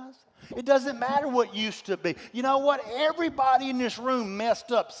 guys. It doesn't matter what used to be. You know what? Everybody in this room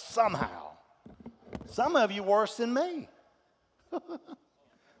messed up somehow. Some of you worse than me.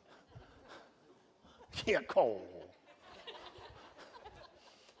 Yeah, Cole.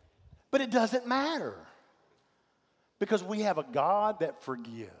 But it doesn't matter, because we have a God that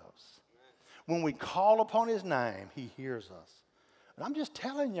forgives. When we call upon his name, he hears us. And I'm just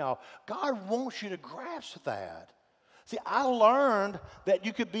telling y'all, God wants you to grasp that. See, I learned that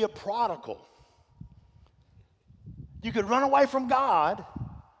you could be a prodigal. You could run away from God,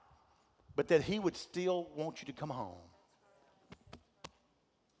 but that he would still want you to come home.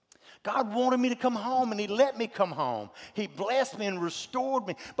 God wanted me to come home, and he let me come home. He blessed me and restored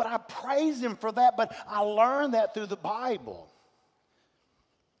me. But I praise him for that, but I learned that through the Bible.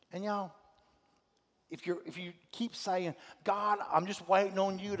 And y'all, if you keep saying, God, I'm just waiting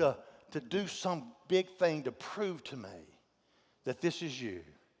on you to do some big thing to prove to me that this is you,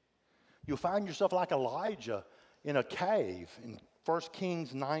 you'll find yourself like Elijah in a cave. In 1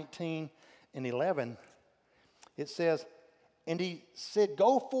 Kings 19 and 11, it says, and he said,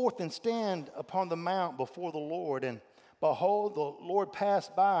 go forth and stand upon the mount before the Lord. And behold, the Lord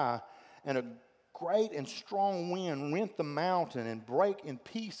passed by, and a great and strong wind rent the mountain and brake in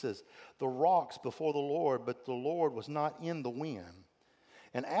pieces the rocks before the Lord, but the Lord was not in the wind.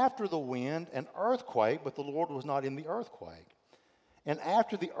 And after the wind, an earthquake, but the Lord was not in the earthquake. And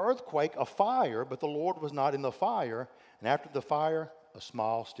after the earthquake, a fire, but the Lord was not in the fire. And after the fire, a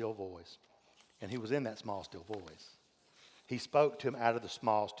small, still voice. And he was in that small, still voice. He spoke to him out of the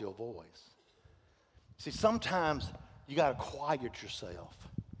small, still voice. See, sometimes you got to quiet yourself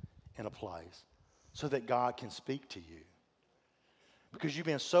in a place so that God can speak to you. Because you've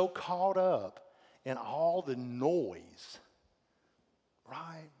been so caught up in all the noise,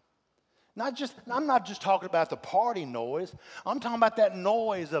 right? I'm not just talking about the party noise. I'm talking about that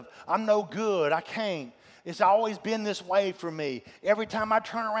noise of, I'm no good, I can't. It's always been this way for me. Every time I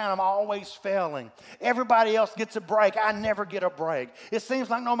turn around, I'm always failing. Everybody else gets a break. I never get a break. It seems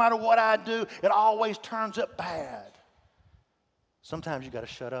like no matter what I do, it always turns up bad. Sometimes you got to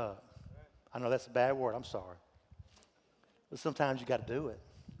shut up. I know that's a bad word. I'm sorry. But sometimes you got to do it.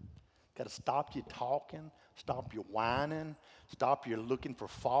 Got to stop you talking. Stop you whining. Stop you looking for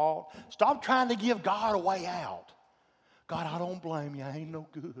fault. Stop trying to give God a way out. God, I don't blame you. I ain't no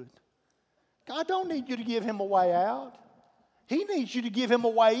good. God don't need you to give him a way out. He needs you to give him a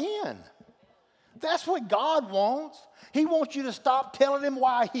way in. That's what God wants. He wants you to stop telling him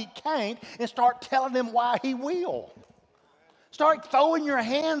why he can't and start telling him why he will. Start throwing your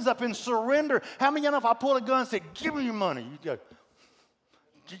hands up and surrender. How many of you know if I pull a gun and say, give me your money? You go,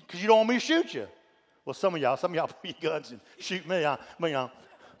 because you don't want me to shoot you. Well, some of y'all pull your guns and shoot me.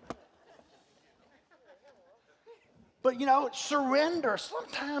 But, surrender.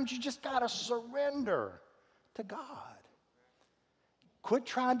 Sometimes you just got to surrender to God. Quit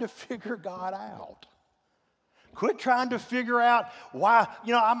trying to figure God out. Quit trying to figure out why.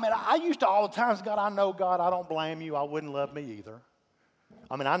 I used to all the time say, God, I know, God, I don't blame you. I wouldn't love me either.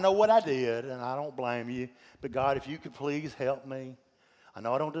 I know what I did, and I don't blame you. But, God, if you could please help me. I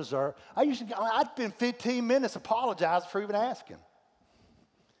know I don't deserve. I'd spend 15 minutes apologizing for even asking.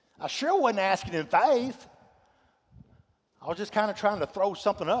 I sure wasn't asking in faith. I was just kind of trying to throw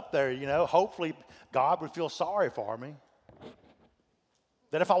something up there, Hopefully, God would feel sorry for me.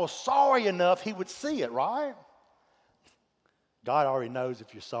 That if I was sorry enough, he would see it, right? God already knows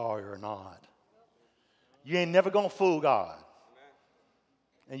if you're sorry or not. You ain't never going to fool God.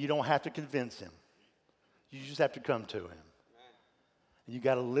 And you don't have to convince him. You just have to come to him. And you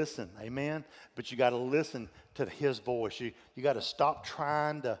got to listen, amen? But you got to listen to his voice. You got to stop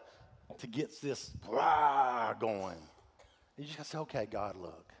trying to get this rah going. You just got to say, okay, God,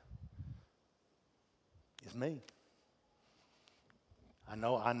 look. It's me. I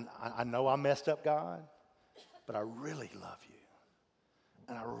know I messed up, God, but I really love you.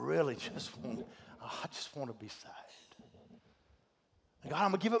 And I really just want to be saved. And God,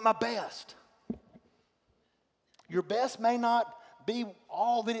 I'm going to give it my best. Your best may not be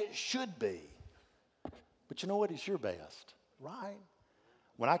all that it should be. But you know what? It's your best, right?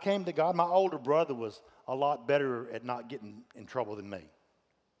 When I came to God, my older brother was a lot better at not getting in trouble than me.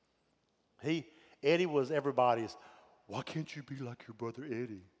 Eddie was everybody's, why can't you be like your brother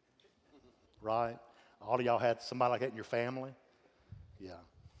Eddie? Right? All of y'all had somebody like that in your family? Yeah.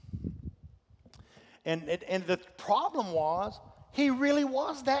 And the problem was, he really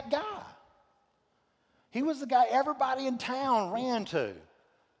was that guy. He was the guy everybody in town ran to.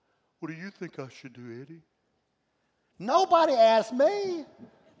 What do you think I should do, Eddie? Nobody asked me.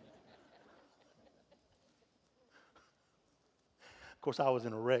 Of course, I was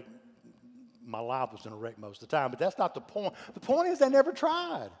in a wreck. My life was in a wreck most of the time, but that's not the point. The point is they never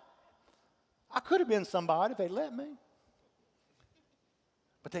tried. I could have been somebody if they let me.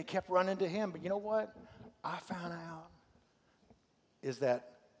 But they kept running to him. But you know what I found out is that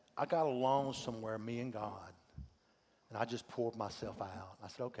I got alone somewhere, me and God, and I just poured myself out. I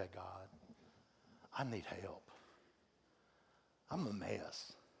said, okay, God, I need help. I'm a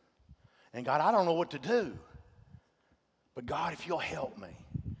mess. And God, I don't know what to do. But God, if you'll help me,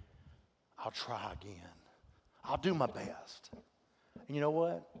 I'll try again. I'll do my best. And you know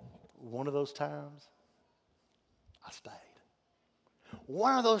what? One of those times, I stayed.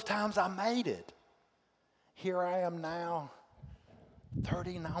 One of those times I made it. Here I am now,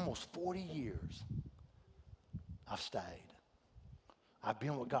 30 and almost 40 years. I've stayed. I've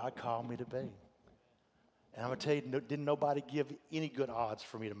been what God called me to be. And I'm going to tell you, didn't nobody give any good odds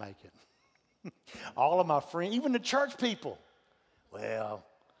for me to make it. All of my friends, even the church people, well,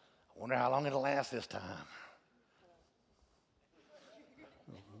 I wonder how long it'll last this time.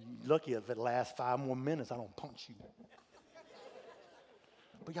 Lucky if it lasts 5 more minutes, I don't punch you.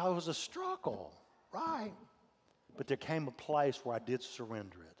 But y'all, it was a struggle, right? But there came a place where I did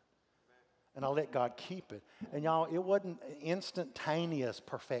surrender it. And I let God keep it. And y'all, it wasn't instantaneous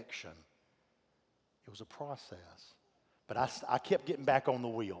perfection. It was a process. But I kept getting back on the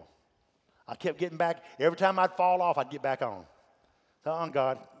wheel. I kept getting back. Every time I'd fall off, I'd get back on. So,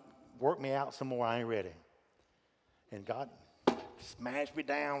 God, work me out some more. I ain't ready. And God smashed me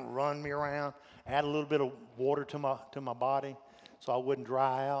down, run me around, add a little bit of water to my body so I wouldn't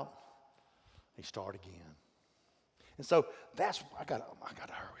dry out. He started again. And so that's, I gotta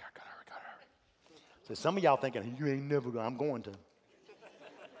hurry. So some of y'all thinking, you ain't never going. I'm going to.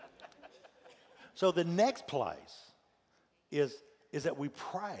 So the next place is that we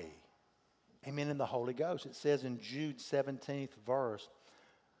pray, amen, in the Holy Ghost. It says in Jude 17th verse,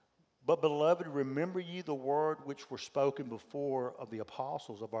 but beloved, remember ye the word which were spoken before of the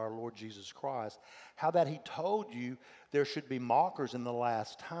apostles of our Lord Jesus Christ, how that he told you there should be mockers in the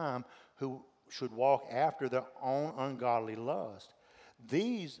last time who should walk after their own ungodly lust.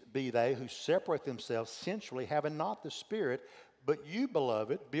 These be they who separate themselves sensually, having not the Spirit, but you,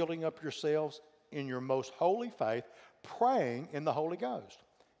 beloved, building up yourselves in your most holy faith, praying in the Holy Ghost.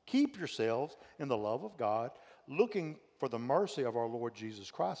 Keep yourselves in the love of God, looking for the mercy of our Lord Jesus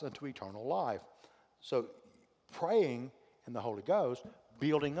Christ unto eternal life. So praying in the Holy Ghost,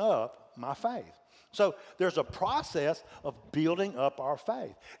 building up my faith. So there's a process of building up our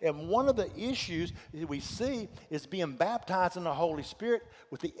faith. And one of the issues that we see is being baptized in the Holy Spirit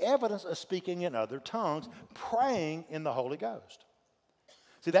with the evidence of speaking in other tongues, praying in the Holy Ghost.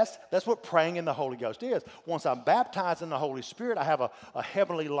 See, that's what praying in the Holy Ghost is. Once I'm baptized in the Holy Spirit, I have a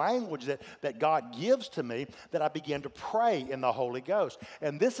heavenly language that God gives to me that I begin to pray in the Holy Ghost.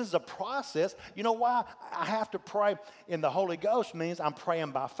 And this is a process. You know why I have to pray in the Holy Ghost means I'm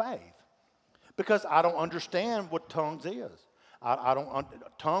praying by faith. Because I don't understand what tongues is.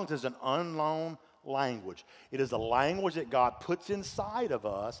 Tongues is an unknown language. It is a language that God puts inside of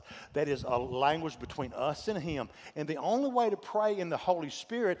us that is a language between us and Him. And the only way to pray in the Holy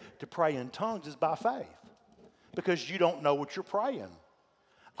Spirit, to pray in tongues, is by faith. Because you don't know what you're praying.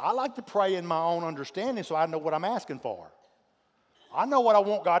 I like to pray in my own understanding so I know what I'm asking for. I know what I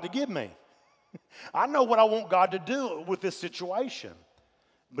want God to give me. I know what I want God to do with this situation.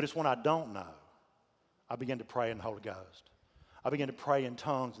 But it's when I don't know, I begin to pray in the Holy Ghost. I begin to pray in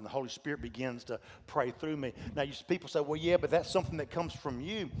tongues, and the Holy Spirit begins to pray through me. Now, people say, well, yeah, but that's something that comes from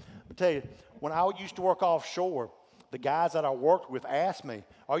you. I tell you, when I used to work offshore, the guys that I worked with asked me,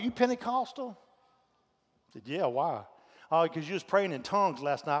 are you Pentecostal? I said, yeah, why? Oh, because you was praying in tongues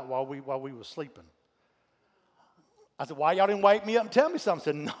last night while we were sleeping. I said, why y'all didn't wake me up and tell me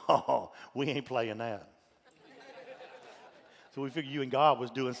something? I said, no, we ain't playing that. So we figured you and God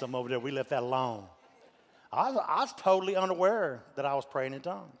was doing something over there. We left that alone. I was totally unaware that I was praying in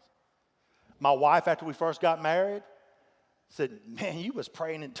tongues. My wife, after we first got married, said, man, you was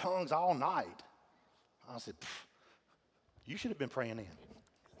praying in tongues all night. I said, you should have been praying in.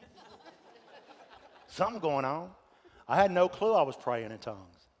 Something going on. I had no clue I was praying in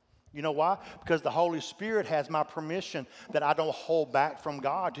tongues. You know why? Because the Holy Spirit has my permission that I don't hold back from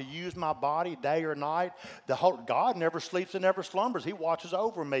God to use my body day or night. God never sleeps and never slumbers. He watches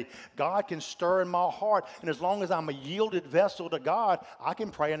over me. God can stir in my heart. And as long as I'm a yielded vessel to God, I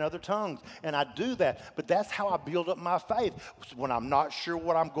can pray in other tongues. And I do that. But that's how I build up my faith. When I'm not sure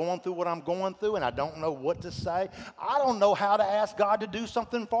what I'm going through, and I don't know what to say, I don't know how to ask God to do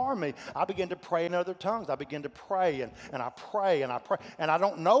something for me. I begin to pray in other tongues. I begin to pray and I pray and I pray. And I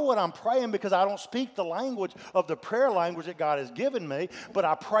don't know what I'm praying because I don't speak the language of the prayer language that God has given me, but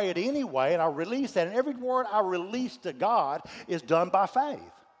I pray it anyway and I release that. And every word I release to God is done by faith.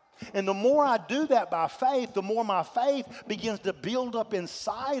 And the more I do that by faith, the more my faith begins to build up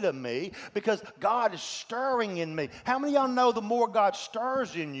inside of me because God is stirring in me. How many of y'all know the more God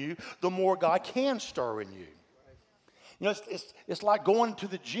stirs in you, the more God can stir in you? You know, it's like going to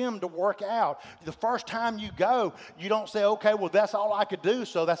the gym to work out. The first time you go, you don't say, okay, well, that's all I could do,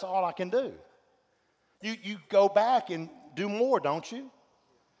 so that's all I can do. You go back and do more, don't you?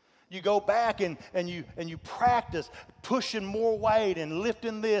 You go back and you practice pushing more weight and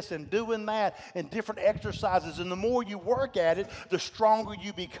lifting this and doing that and different exercises. And the more you work at it, the stronger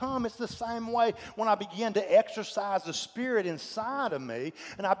you become. It's the same way when I begin to exercise the Spirit inside of me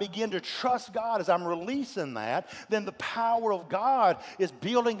and I begin to trust God as I'm releasing that, then the power of God is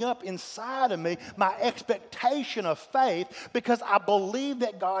building up inside of me, my expectation of faith, because I believe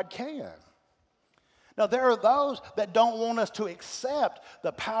that God can. Now, there are those that don't want us to accept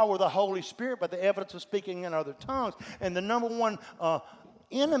the power of the Holy Spirit by the evidence of speaking in other tongues. And the number one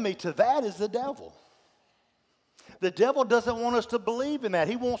enemy to that is the devil. The devil doesn't want us to believe in that.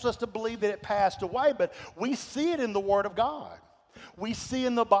 He wants us to believe that it passed away, but we see it in the Word of God. We see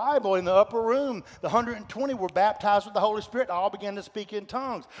in the Bible, in the upper room, the 120 were baptized with the Holy Spirit. All began to speak in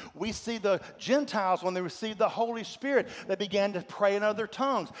tongues. We see the Gentiles, when they received the Holy Spirit, they began to pray in other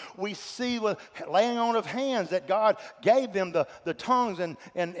tongues. We see with laying on of hands that God gave them the tongues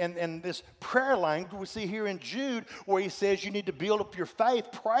and this prayer language. We see here in Jude where he says you need to build up your faith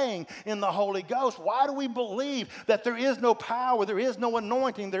praying in the Holy Ghost. Why do we believe that there is no power, there is no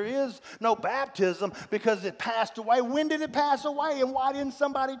anointing, there is no baptism? Because it passed away. When did it pass away? And why didn't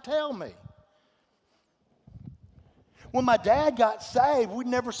somebody tell me? When my dad got saved, we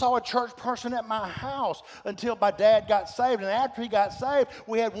never saw a church person at my house until my dad got saved. And after he got saved,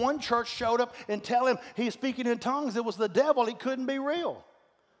 we had one church showed up and tell him he's speaking in tongues. It was the devil. He couldn't be real.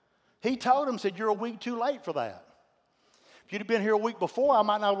 He told him, said, you're a week too late for that. If you'd have been here a week before, I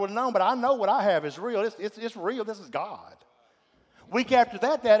might not have known, but I know what I have is real. It's real. This is God. Week after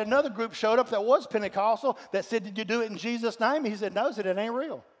that, they had another group showed up that was Pentecostal that said, did you do it in Jesus' name? He said, no. He said, it ain't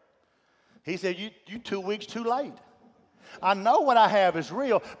real. He said, you 2 weeks too late. I know what I have is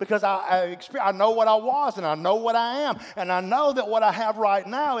real because I know what I was and I know what I am. And I know that what I have right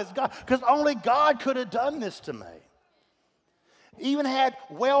now is God, because only God could have done this to me. Even had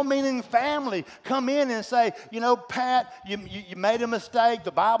well-meaning family come in and say, you know, Pat, you made a mistake.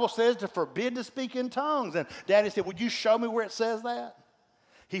 The Bible says to forbid to speak in tongues. And Daddy said, would you show me where it says that?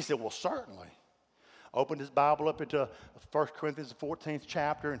 He said, well, certainly. Opened his Bible up into 1 Corinthians, the 14th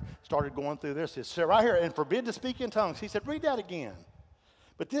chapter, and started going through this. It said right here, and forbid to speak in tongues. He said, read that again.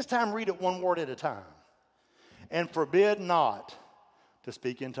 But this time, read it one word at a time. And forbid not to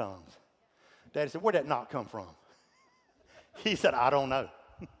speak in tongues. Daddy said, where'd that not come from? He said, I don't know.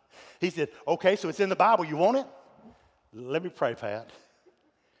 He said, okay, so it's in the Bible. You want it? Let me pray, Pat.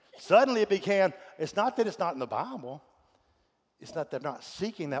 Suddenly it became, it's not that it's not in the Bible. It's not they're not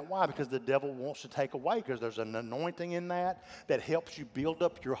seeking that. Why? Because the devil wants to take away, because there's an anointing in that helps you build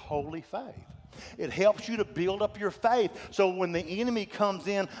up your holy faith. It helps you to build up your faith. So when the enemy comes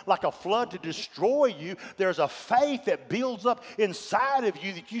in like a flood to destroy you, there's a faith that builds up inside of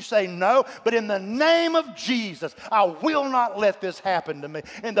you that you say, no, but in the name of Jesus, I will not let this happen to me.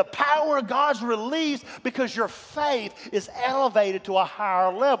 And the power of God's released because your faith is elevated to a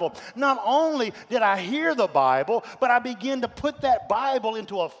higher level. Not only did I hear the Bible, but I begin to put that Bible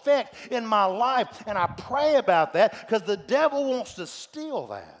into effect in my life. And I pray about that because the devil wants to steal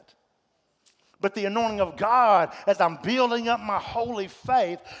that. But the anointing of God, as I'm building up my holy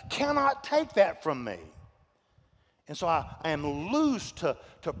faith, cannot take that from me. And so I am loose to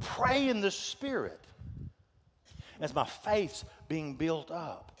pray in the Spirit as my faith's being built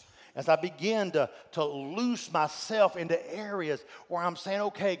up. As I begin to loose myself into areas where I'm saying,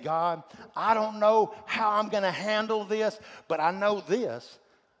 okay, God, I don't know how I'm going to handle this, but I know this.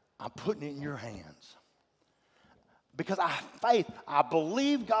 I'm putting it in your hands. Because I have faith, I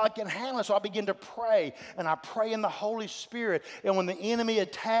believe God can handle it. So I begin to pray, and I pray in the Holy Spirit. And when the enemy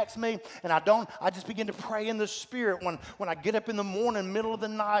attacks me, and I just begin to pray in the Spirit. When I get up in the morning, middle of the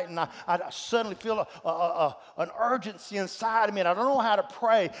night, and I suddenly feel an urgency inside of me, and I don't know how to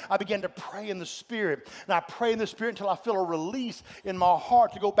pray, I begin to pray in the Spirit. And I pray in the Spirit until I feel a release in my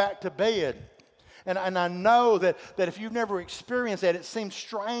heart to go back to bed. And I know that if you've never experienced that, it seems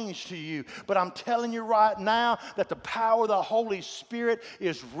strange to you. But I'm telling you right now that the power of the Holy Spirit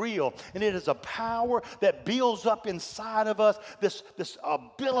is real. And it is a power that builds up inside of us this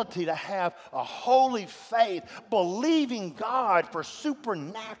ability to have a holy faith, believing God for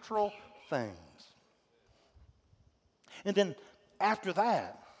supernatural things. And then after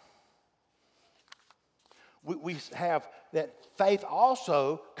that, we have that faith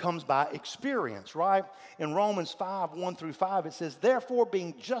also comes by experience, right? In Romans 5, 1 through 5, it says, therefore,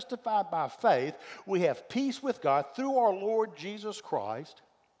 being justified by faith, we have peace with God through our Lord Jesus Christ,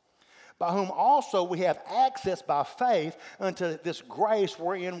 by whom also we have access by faith unto this grace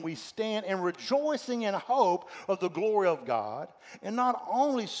wherein we stand, and rejoicing in hope of the glory of God. And not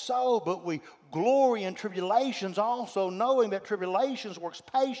only so, but we glory in tribulations also, knowing that tribulations works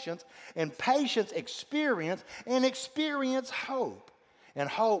patience, and patience experience, and experience hope. And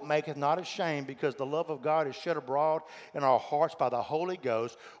hope maketh not ashamed, because the love of God is shed abroad in our hearts by the Holy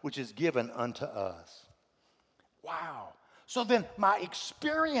Ghost, which is given unto us. Wow. So then my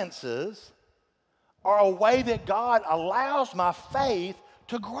experiences are a way that God allows my faith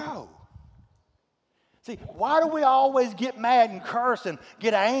to grow. See, why do we always get mad and curse and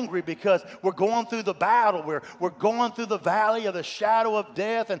get angry? Because we're going through the battle. We're going through the valley of the shadow of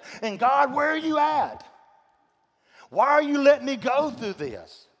death. And God, where are you at? Why are you letting me go through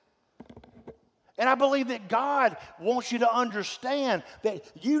this? And I believe that God wants you to understand that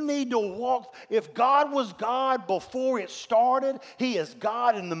you need to walk. If God was God before it started, He is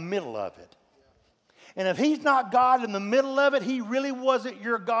God in the middle of it. And if He's not God in the middle of it, He really wasn't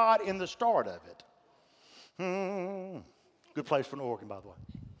your God in the start of it. Good place for an organ, by the way.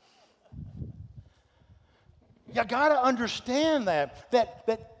 You got to understand that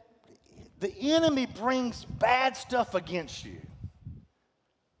the enemy brings bad stuff against you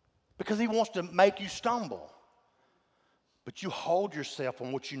because he wants to make you stumble. But you hold yourself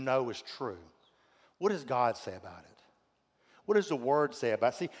on what you know is true. What does God say about it? What does the Word say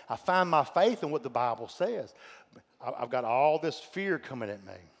about it? See, I find my faith in what the Bible says. I've got all this fear coming at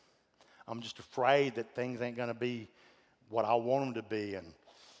me. I'm just afraid that things ain't going to be what I want them to be,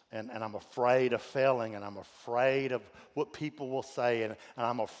 and I'm afraid of failing, and I'm afraid of what people will say, and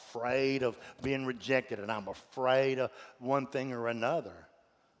I'm afraid of being rejected, and I'm afraid of one thing or another.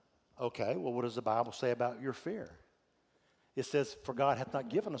 Okay, well, what does the Bible say about your fear? It says, for God hath not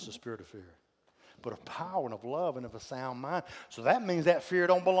given us a spirit of fear, but of power and of love and of a sound mind. So that means that fear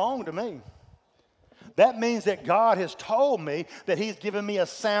don't belong to me. That means that God has told me that He's given me a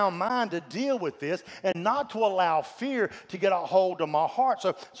sound mind to deal with this and not to allow fear to get a hold of my heart.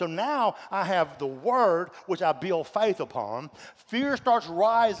 So now I have the Word, which I build faith upon. Fear starts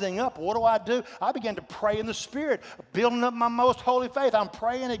rising up. What do? I begin to pray in the Spirit, building up my most holy faith. I'm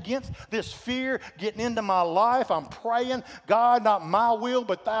praying against this fear getting into my life. I'm praying, God, not my will,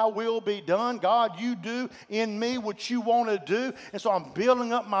 but Thy will be done. God, You do in me what You want to do. And so I'm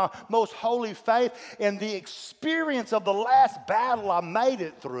building up my most holy faith. And the experience of the last battle I made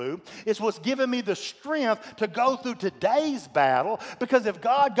it through is what's given me the strength to go through today's battle. Because if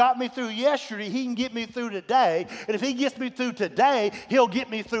God got me through yesterday, He can get me through today. And if He gets me through today, He'll get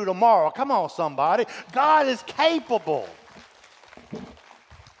me through tomorrow. Come on, somebody. God is capable.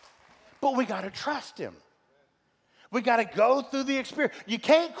 But we got to trust Him. We got to go through the experience. You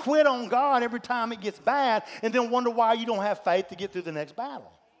can't quit on God every time it gets bad and then wonder why you don't have faith to get through the next battle.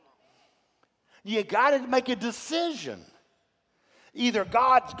 You got to make a decision. Either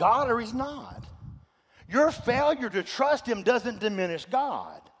God's God or He's not. Your failure to trust Him doesn't diminish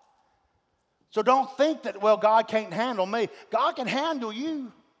God. So don't think that, well, God can't handle me. God can handle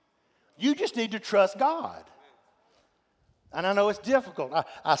you. You just need to trust God. And I know it's difficult.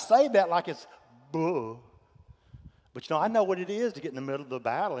 I say that like it's buh. But I know what it is to get in the middle of the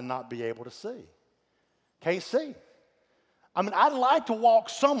battle and not be able to see. Can't see. I mean, I'd like to walk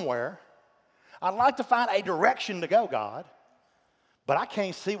somewhere. I'd like to find a direction to go, God, but I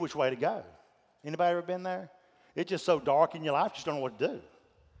can't see which way to go. Anybody ever been there? It's just so dark in your life, you just don't know what to do.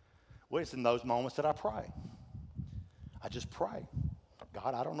 Well, it's in those moments that I pray. I just pray.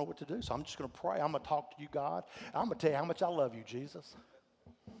 God, I don't know what to do, so I'm just going to pray. I'm going to talk to You, God. I'm going to tell You how much I love You, Jesus.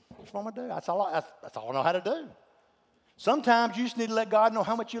 That's what I'm going to do. That's all I know how to do. Sometimes you just need to let God know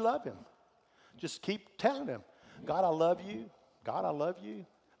how much you love Him. Just keep telling Him, God, I love You. God, I love You.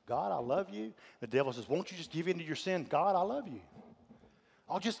 God, I love You. The devil says, won't you just give in to your sin? God, I love You.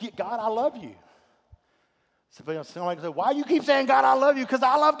 I'll just get God, I love You. Somebody can say, why do you keep saying, God, I love You? Because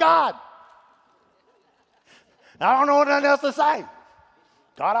I love God. I don't know what else to say.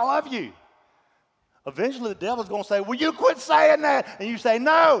 God, I love You. Eventually the devil's going to say, will you quit saying that? And you say,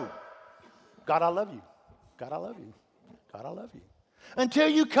 no. God, I love You. God, I love You. God, I love You. Until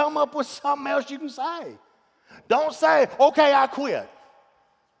you come up with something else you can say. Don't say, okay, I quit.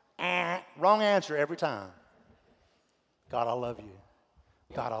 Wrong answer every time. God, I love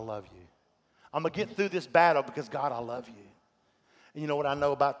You. God, I love You. I'm going to get through this battle because, God, I love You. And you know what I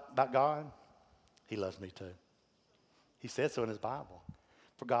know about God? He loves me too. He said so in His Bible.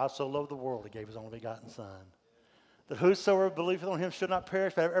 For God so loved the world, He gave His only begotten Son, that whosoever believeth on Him should not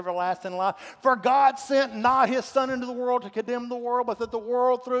perish but have everlasting life. For God sent not His Son into the world to condemn the world, but that the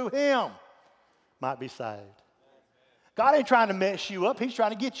world through Him might be saved. God ain't trying to mess you up. He's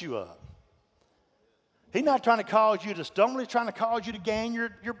trying to get you up. He's not trying to cause you to stumble. He's trying to cause you to gain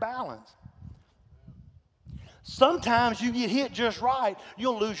your balance. Sometimes you get hit just right,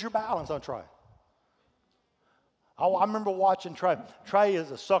 you'll lose your balance on Trey. I remember watching Trey. Trey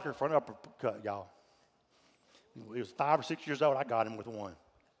is a sucker for an uppercut, y'all. He was 5 or 6 years old. I got him with one.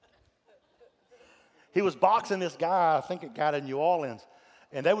 He was boxing this guy, I think a guy in New Orleans,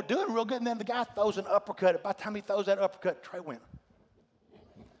 and they were doing real good, and then the guy throws an uppercut. By the time he throws that uppercut, Trey went.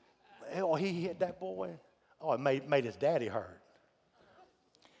 Oh, he hit that boy. Oh, it made his daddy hurt.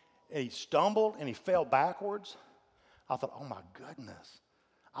 And he stumbled, and he fell backwards. I thought, oh, my goodness.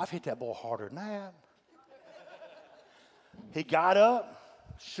 I've hit that boy harder than that. He got up,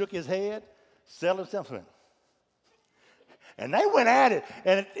 shook his head, settled himself, and went. And they went at it.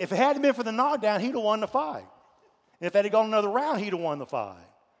 And if it hadn't been for the knockdown, he'd have won the fight. And if they'd have gone another round, he'd have won the fight.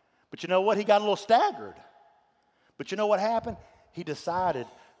 But you know what? He got a little staggered. But you know what happened? He decided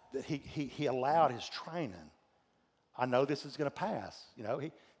that he allowed his training. I know this is going to pass. You know,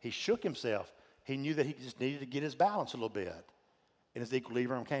 he shook himself. He knew that he just needed to get his balance a little bit. And his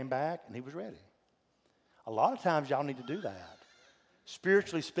equilibrium came back, and he was ready. A lot of times, y'all need to do that.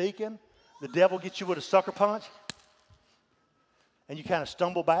 Spiritually speaking, the devil gets you with a sucker punch, and you kind of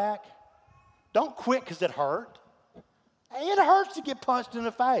stumble back. Don't quit because it hurt. Hey, it hurts to get punched in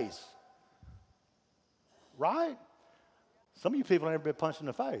the face. Right? Some of you people have never been punched in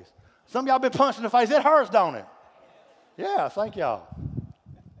the face. Some of y'all been punched in the face. It hurts, don't it? Yeah, thank y'all.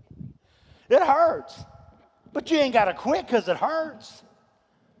 It hurts. But you ain't got to quit because it hurts.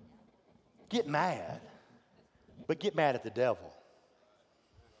 Get mad. But get mad at the devil.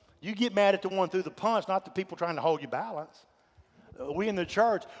 You get mad at the one through the punch, not the people trying to hold you balance. We in the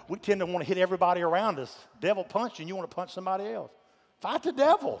church, we tend to want to hit everybody around us. Devil punched you, and you want to punch somebody else. Fight the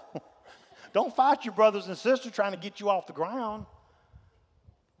devil. Don't fight your brothers and sisters trying to get you off the ground.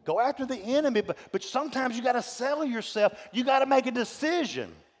 Go after the enemy, but sometimes you got to settle yourself. You got to make a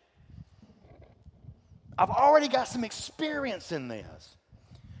decision. I've already got some experience in this.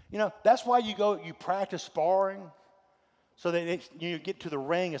 You know, that's why you practice sparring, so that you get to the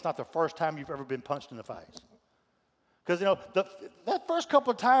ring, it's not the first time you've ever been punched in the face. Because, you know, that first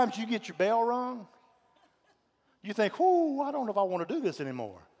couple of times you get your bell rung, you think, whoo, I don't know if I want to do this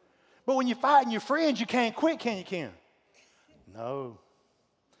anymore. But when you're fighting your friends, you can't quit, can you, Ken? No.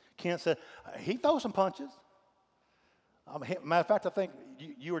 Ken said, he throws some punches. Matter of fact, I think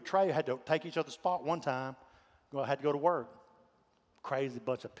you or Trey had to take each other's spot one time. Had to go to work. Crazy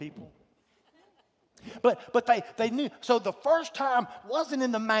bunch of people. But they knew. So the first time wasn't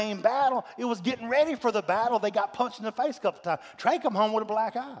in the main battle. It was getting ready for the battle. They got punched in the face a couple of times. Trey come home with a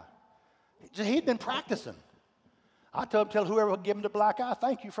black eye. He'd been practicing. I told him, tell whoever would give him the black eye,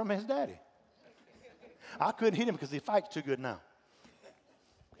 thank you from his daddy. I couldn't hit him because he fights too good now.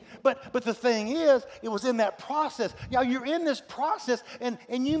 But the thing is, it was in that process. You're in this process, and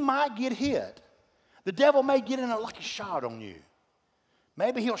you might get hit. The devil may get in a lucky shot on you.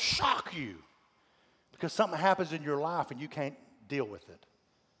 Maybe he'll shock you because something happens in your life and you can't deal with it.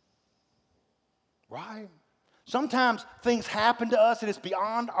 Right? Sometimes things happen to us and it's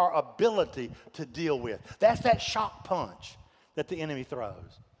beyond our ability to deal with. That's that shock punch that the enemy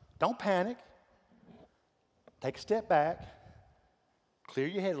throws. Don't panic. Take a step back. Clear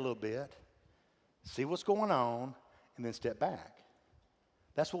your head a little bit. See what's going on and then step back.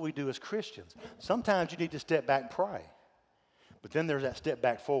 That's what we do as Christians. Sometimes you need to step back and pray. But then there's that step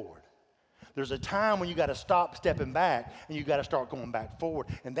back forward. There's a time when you got to stop stepping back and you got to start going back forward.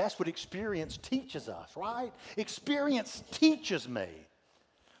 And that's what experience teaches us, right? Experience teaches me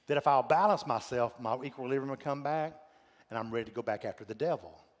that if I'll balance myself, my equilibrium will come back and I'm ready to go back after the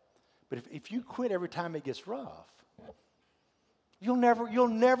devil. But if you quit every time it gets rough, you'll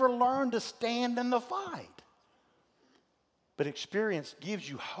never learn to stand in the fight. But experience gives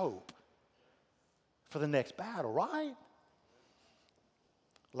you hope for the next battle, right?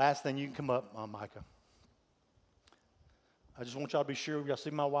 Last thing, you can come up, Micah. I just want y'all to be sure y'all see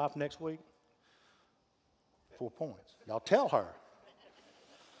my wife next week. 4 points. Y'all tell her.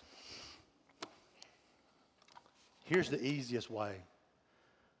 Here's the easiest way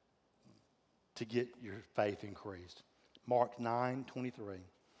to get your faith increased. Mark 9:23.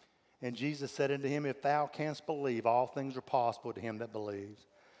 And Jesus said unto him, if thou canst believe, all things are possible to him that believes.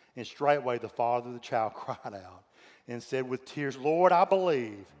 And straightway the father of the child cried out and said with tears, Lord, I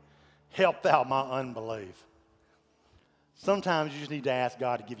believe. Help thou my unbelief. Sometimes you just need to ask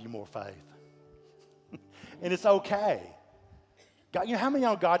God to give you more faith. And it's okay. God, you know how many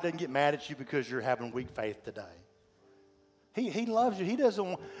of y'all God doesn't get mad at you because you're having weak faith today? He loves you. He doesn't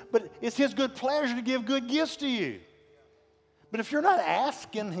want, but it's his good pleasure to give good gifts to you. But if you're not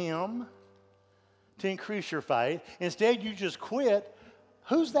asking him to increase your faith. Instead, you just quit.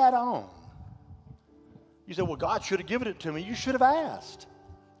 Who's that on? You say, well, God should have given it to me. You should have asked.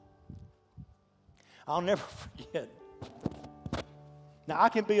 I'll never forget. Now, I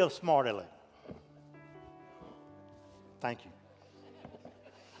can be a smart aleck. Thank you.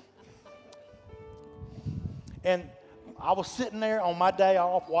 And I was sitting there on my day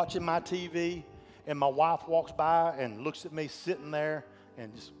off watching my TV, and my wife walks by and looks at me sitting there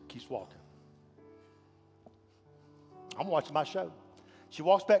and just keeps walking. I'm watching my show. She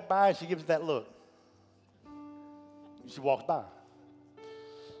walks back by and she gives that look. She walks by.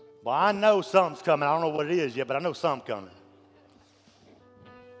 Well, I know something's coming. I don't know what it is yet, but I know something's coming.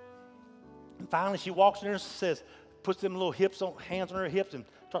 And finally, she walks in there and says, puts them little hands on her hips and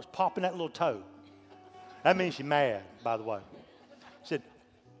starts popping that little toe. That means she's mad, by the way. She said,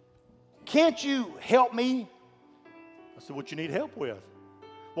 can't you help me? I said, what you need help with?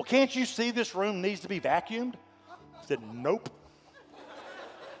 Well, can't you see this room needs to be vacuumed? I said, nope.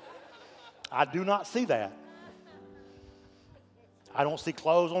 I do not see that. I don't see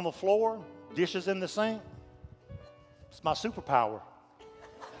clothes on the floor, dishes in the sink. It's my superpower.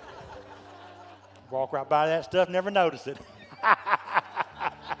 Walk right by that stuff, never notice it.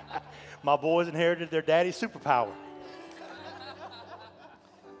 My boys inherited their daddy's superpower.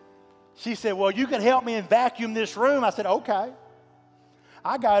 She said, well, you can help me and vacuum this room. I said, okay.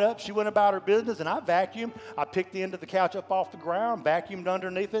 I got up, she went about her business, and I vacuumed. I picked the end of the couch up off the ground, vacuumed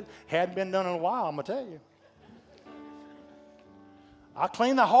underneath it. Hadn't been done in a while, I'm going to tell you. I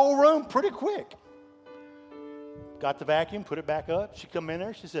cleaned the whole room pretty quick. Got the vacuum, put it back up. She come in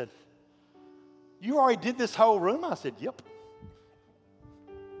there, she said, you already did this whole room? I said, yep.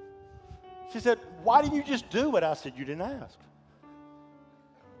 She said, why didn't you just do it? I said, you didn't ask.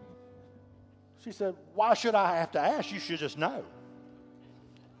 She said, why should I have to ask? You should just know.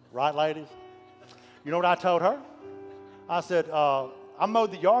 Right, ladies? You know what I told her? I said, I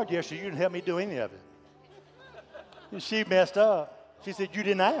mowed the yard yesterday. You didn't help me do any of it. And she messed up. She said, you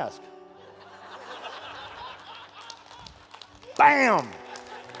didn't ask. Bam!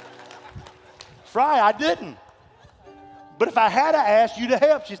 That's right, I didn't. But if I had asked you to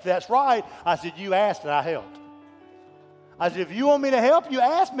help, she said, that's right. I said, you asked and I helped. I said, if you want me to help, you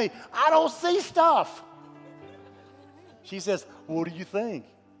ask me. I don't see stuff. She says, what do you think?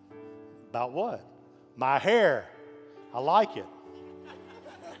 About what? My hair. I like it.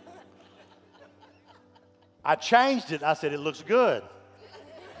 I changed it. I said, it looks good.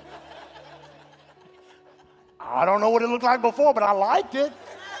 I don't know what it looked like before, but I liked it.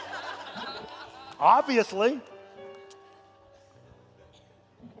 Obviously.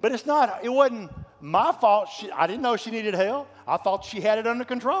 But it wasn't my fault. I didn't know she needed help. I thought she had it under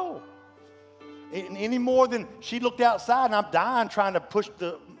control. Any more than she looked outside and I'm dying trying to push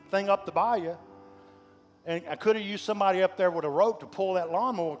the thing up the bayou. And I could have used somebody up there with a rope to pull that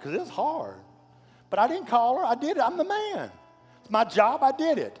lawnmower because it's hard. But I didn't call her. I did it. I'm the man. It's my job. I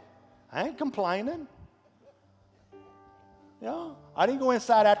did it. I ain't complaining. Yeah. I didn't go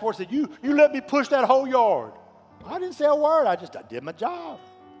inside afterwards and say, you let me push that whole yard. I didn't say a word. I did my job.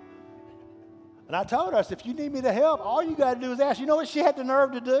 And I told her, I said, if you need me to help, all you got to do is ask. You know what she had the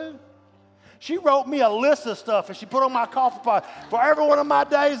nerve to do? She wrote me a list of stuff and she put on my coffee pot for every one of my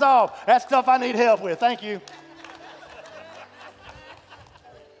days off. That's stuff I need help with. Thank you.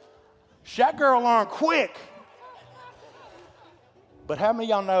 That girl learned quick. But how many of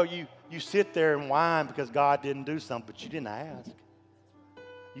y'all know you sit there and whine because God didn't do something, but you didn't ask?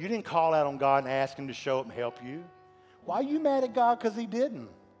 You didn't call out on God and ask him to show up and help you. Why are you mad at God because he didn't?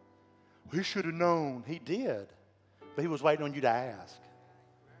 He should have known. He did. But he was waiting on you to ask.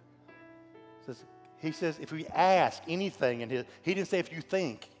 He says, if we ask anything, and he didn't say if you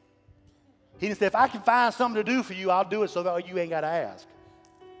think. He didn't say, if I can find something to do for you, I'll do it so that you ain't got to ask.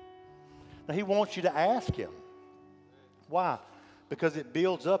 Now, he wants you to ask him. Why? Because it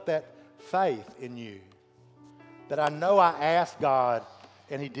builds up that faith in you. That I know I asked God,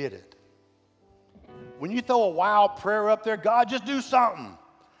 and he did it. When you throw a wild prayer up there, God, just do something,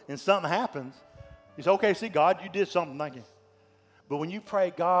 and something happens, you say, okay, see, God, you did something, thank you. But when you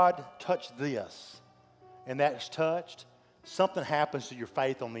pray, God, touch this, and that's touched, something happens to your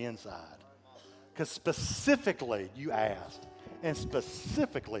faith on the inside. Because specifically you asked, and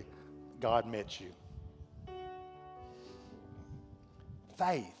specifically God met you.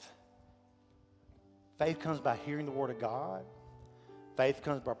 Faith. Faith comes by hearing the Word of God. Faith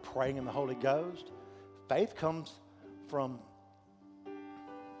comes by praying in the Holy Ghost. Faith comes from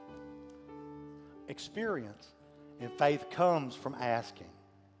experience. And faith comes from asking.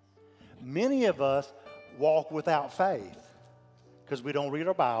 Many of us walk without faith because we don't read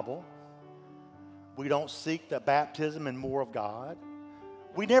our Bible. We don't seek the baptism and more of God.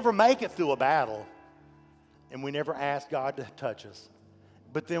 We never make it through a battle, and we never ask God to touch us.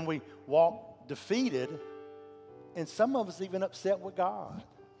 But then we walk defeated, and some of us even upset with God.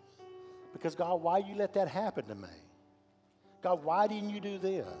 Because, God, why you let that happen to me? God, why didn't you do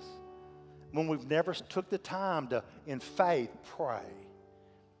this? When we've never took the time to, in faith, pray.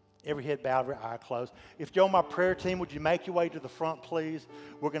 Every head bowed, every eye closed. If you're on my prayer team, would you make your way to the front, please?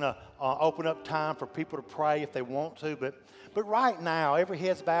 We're going to open up time for people to pray if they want to. But right now, every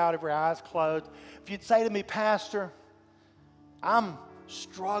head's bowed, every eye's closed. If you'd say to me, Pastor, I'm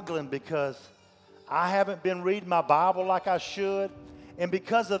struggling because I haven't been reading my Bible like I should. And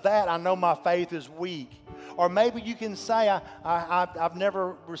because of that, I know my faith is weak. Or maybe you can say, I've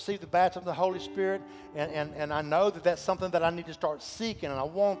never received the baptism of the Holy Spirit, and I know that that's something that I need to start seeking, and I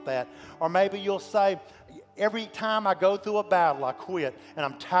want that. Or maybe you'll say, every time I go through a battle, I quit, and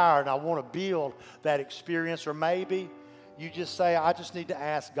I'm tired, and I want to build that experience. Or maybe you just say, I just need to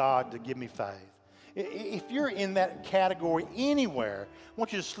ask God to give me faith. If you're in that category anywhere, I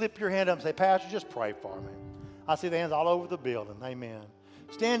want you to slip your hand up and say, Pastor, just pray for me. I see the hands all over the building. Amen.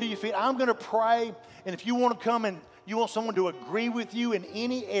 Stand to your feet. I'm going to pray, and if you want to come and you want someone to agree with you in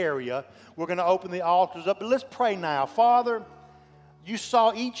any area, we're going to open the altars up. But let's pray now. Father, you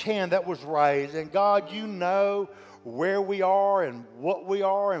saw each hand that was raised, and God, you know where we are and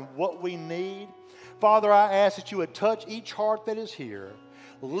what we need. Father, I ask that you would touch each heart that is here.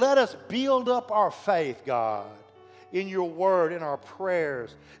 Let us build up our faith, God, in your word, in our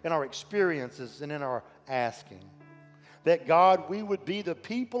prayers, in our experiences, and in our asking. That, God, we would be the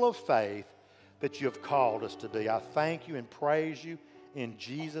people of faith that you have called us to be. I thank you and praise you in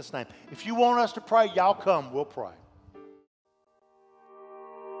Jesus' name. If you want us to pray, y'all come. We'll pray.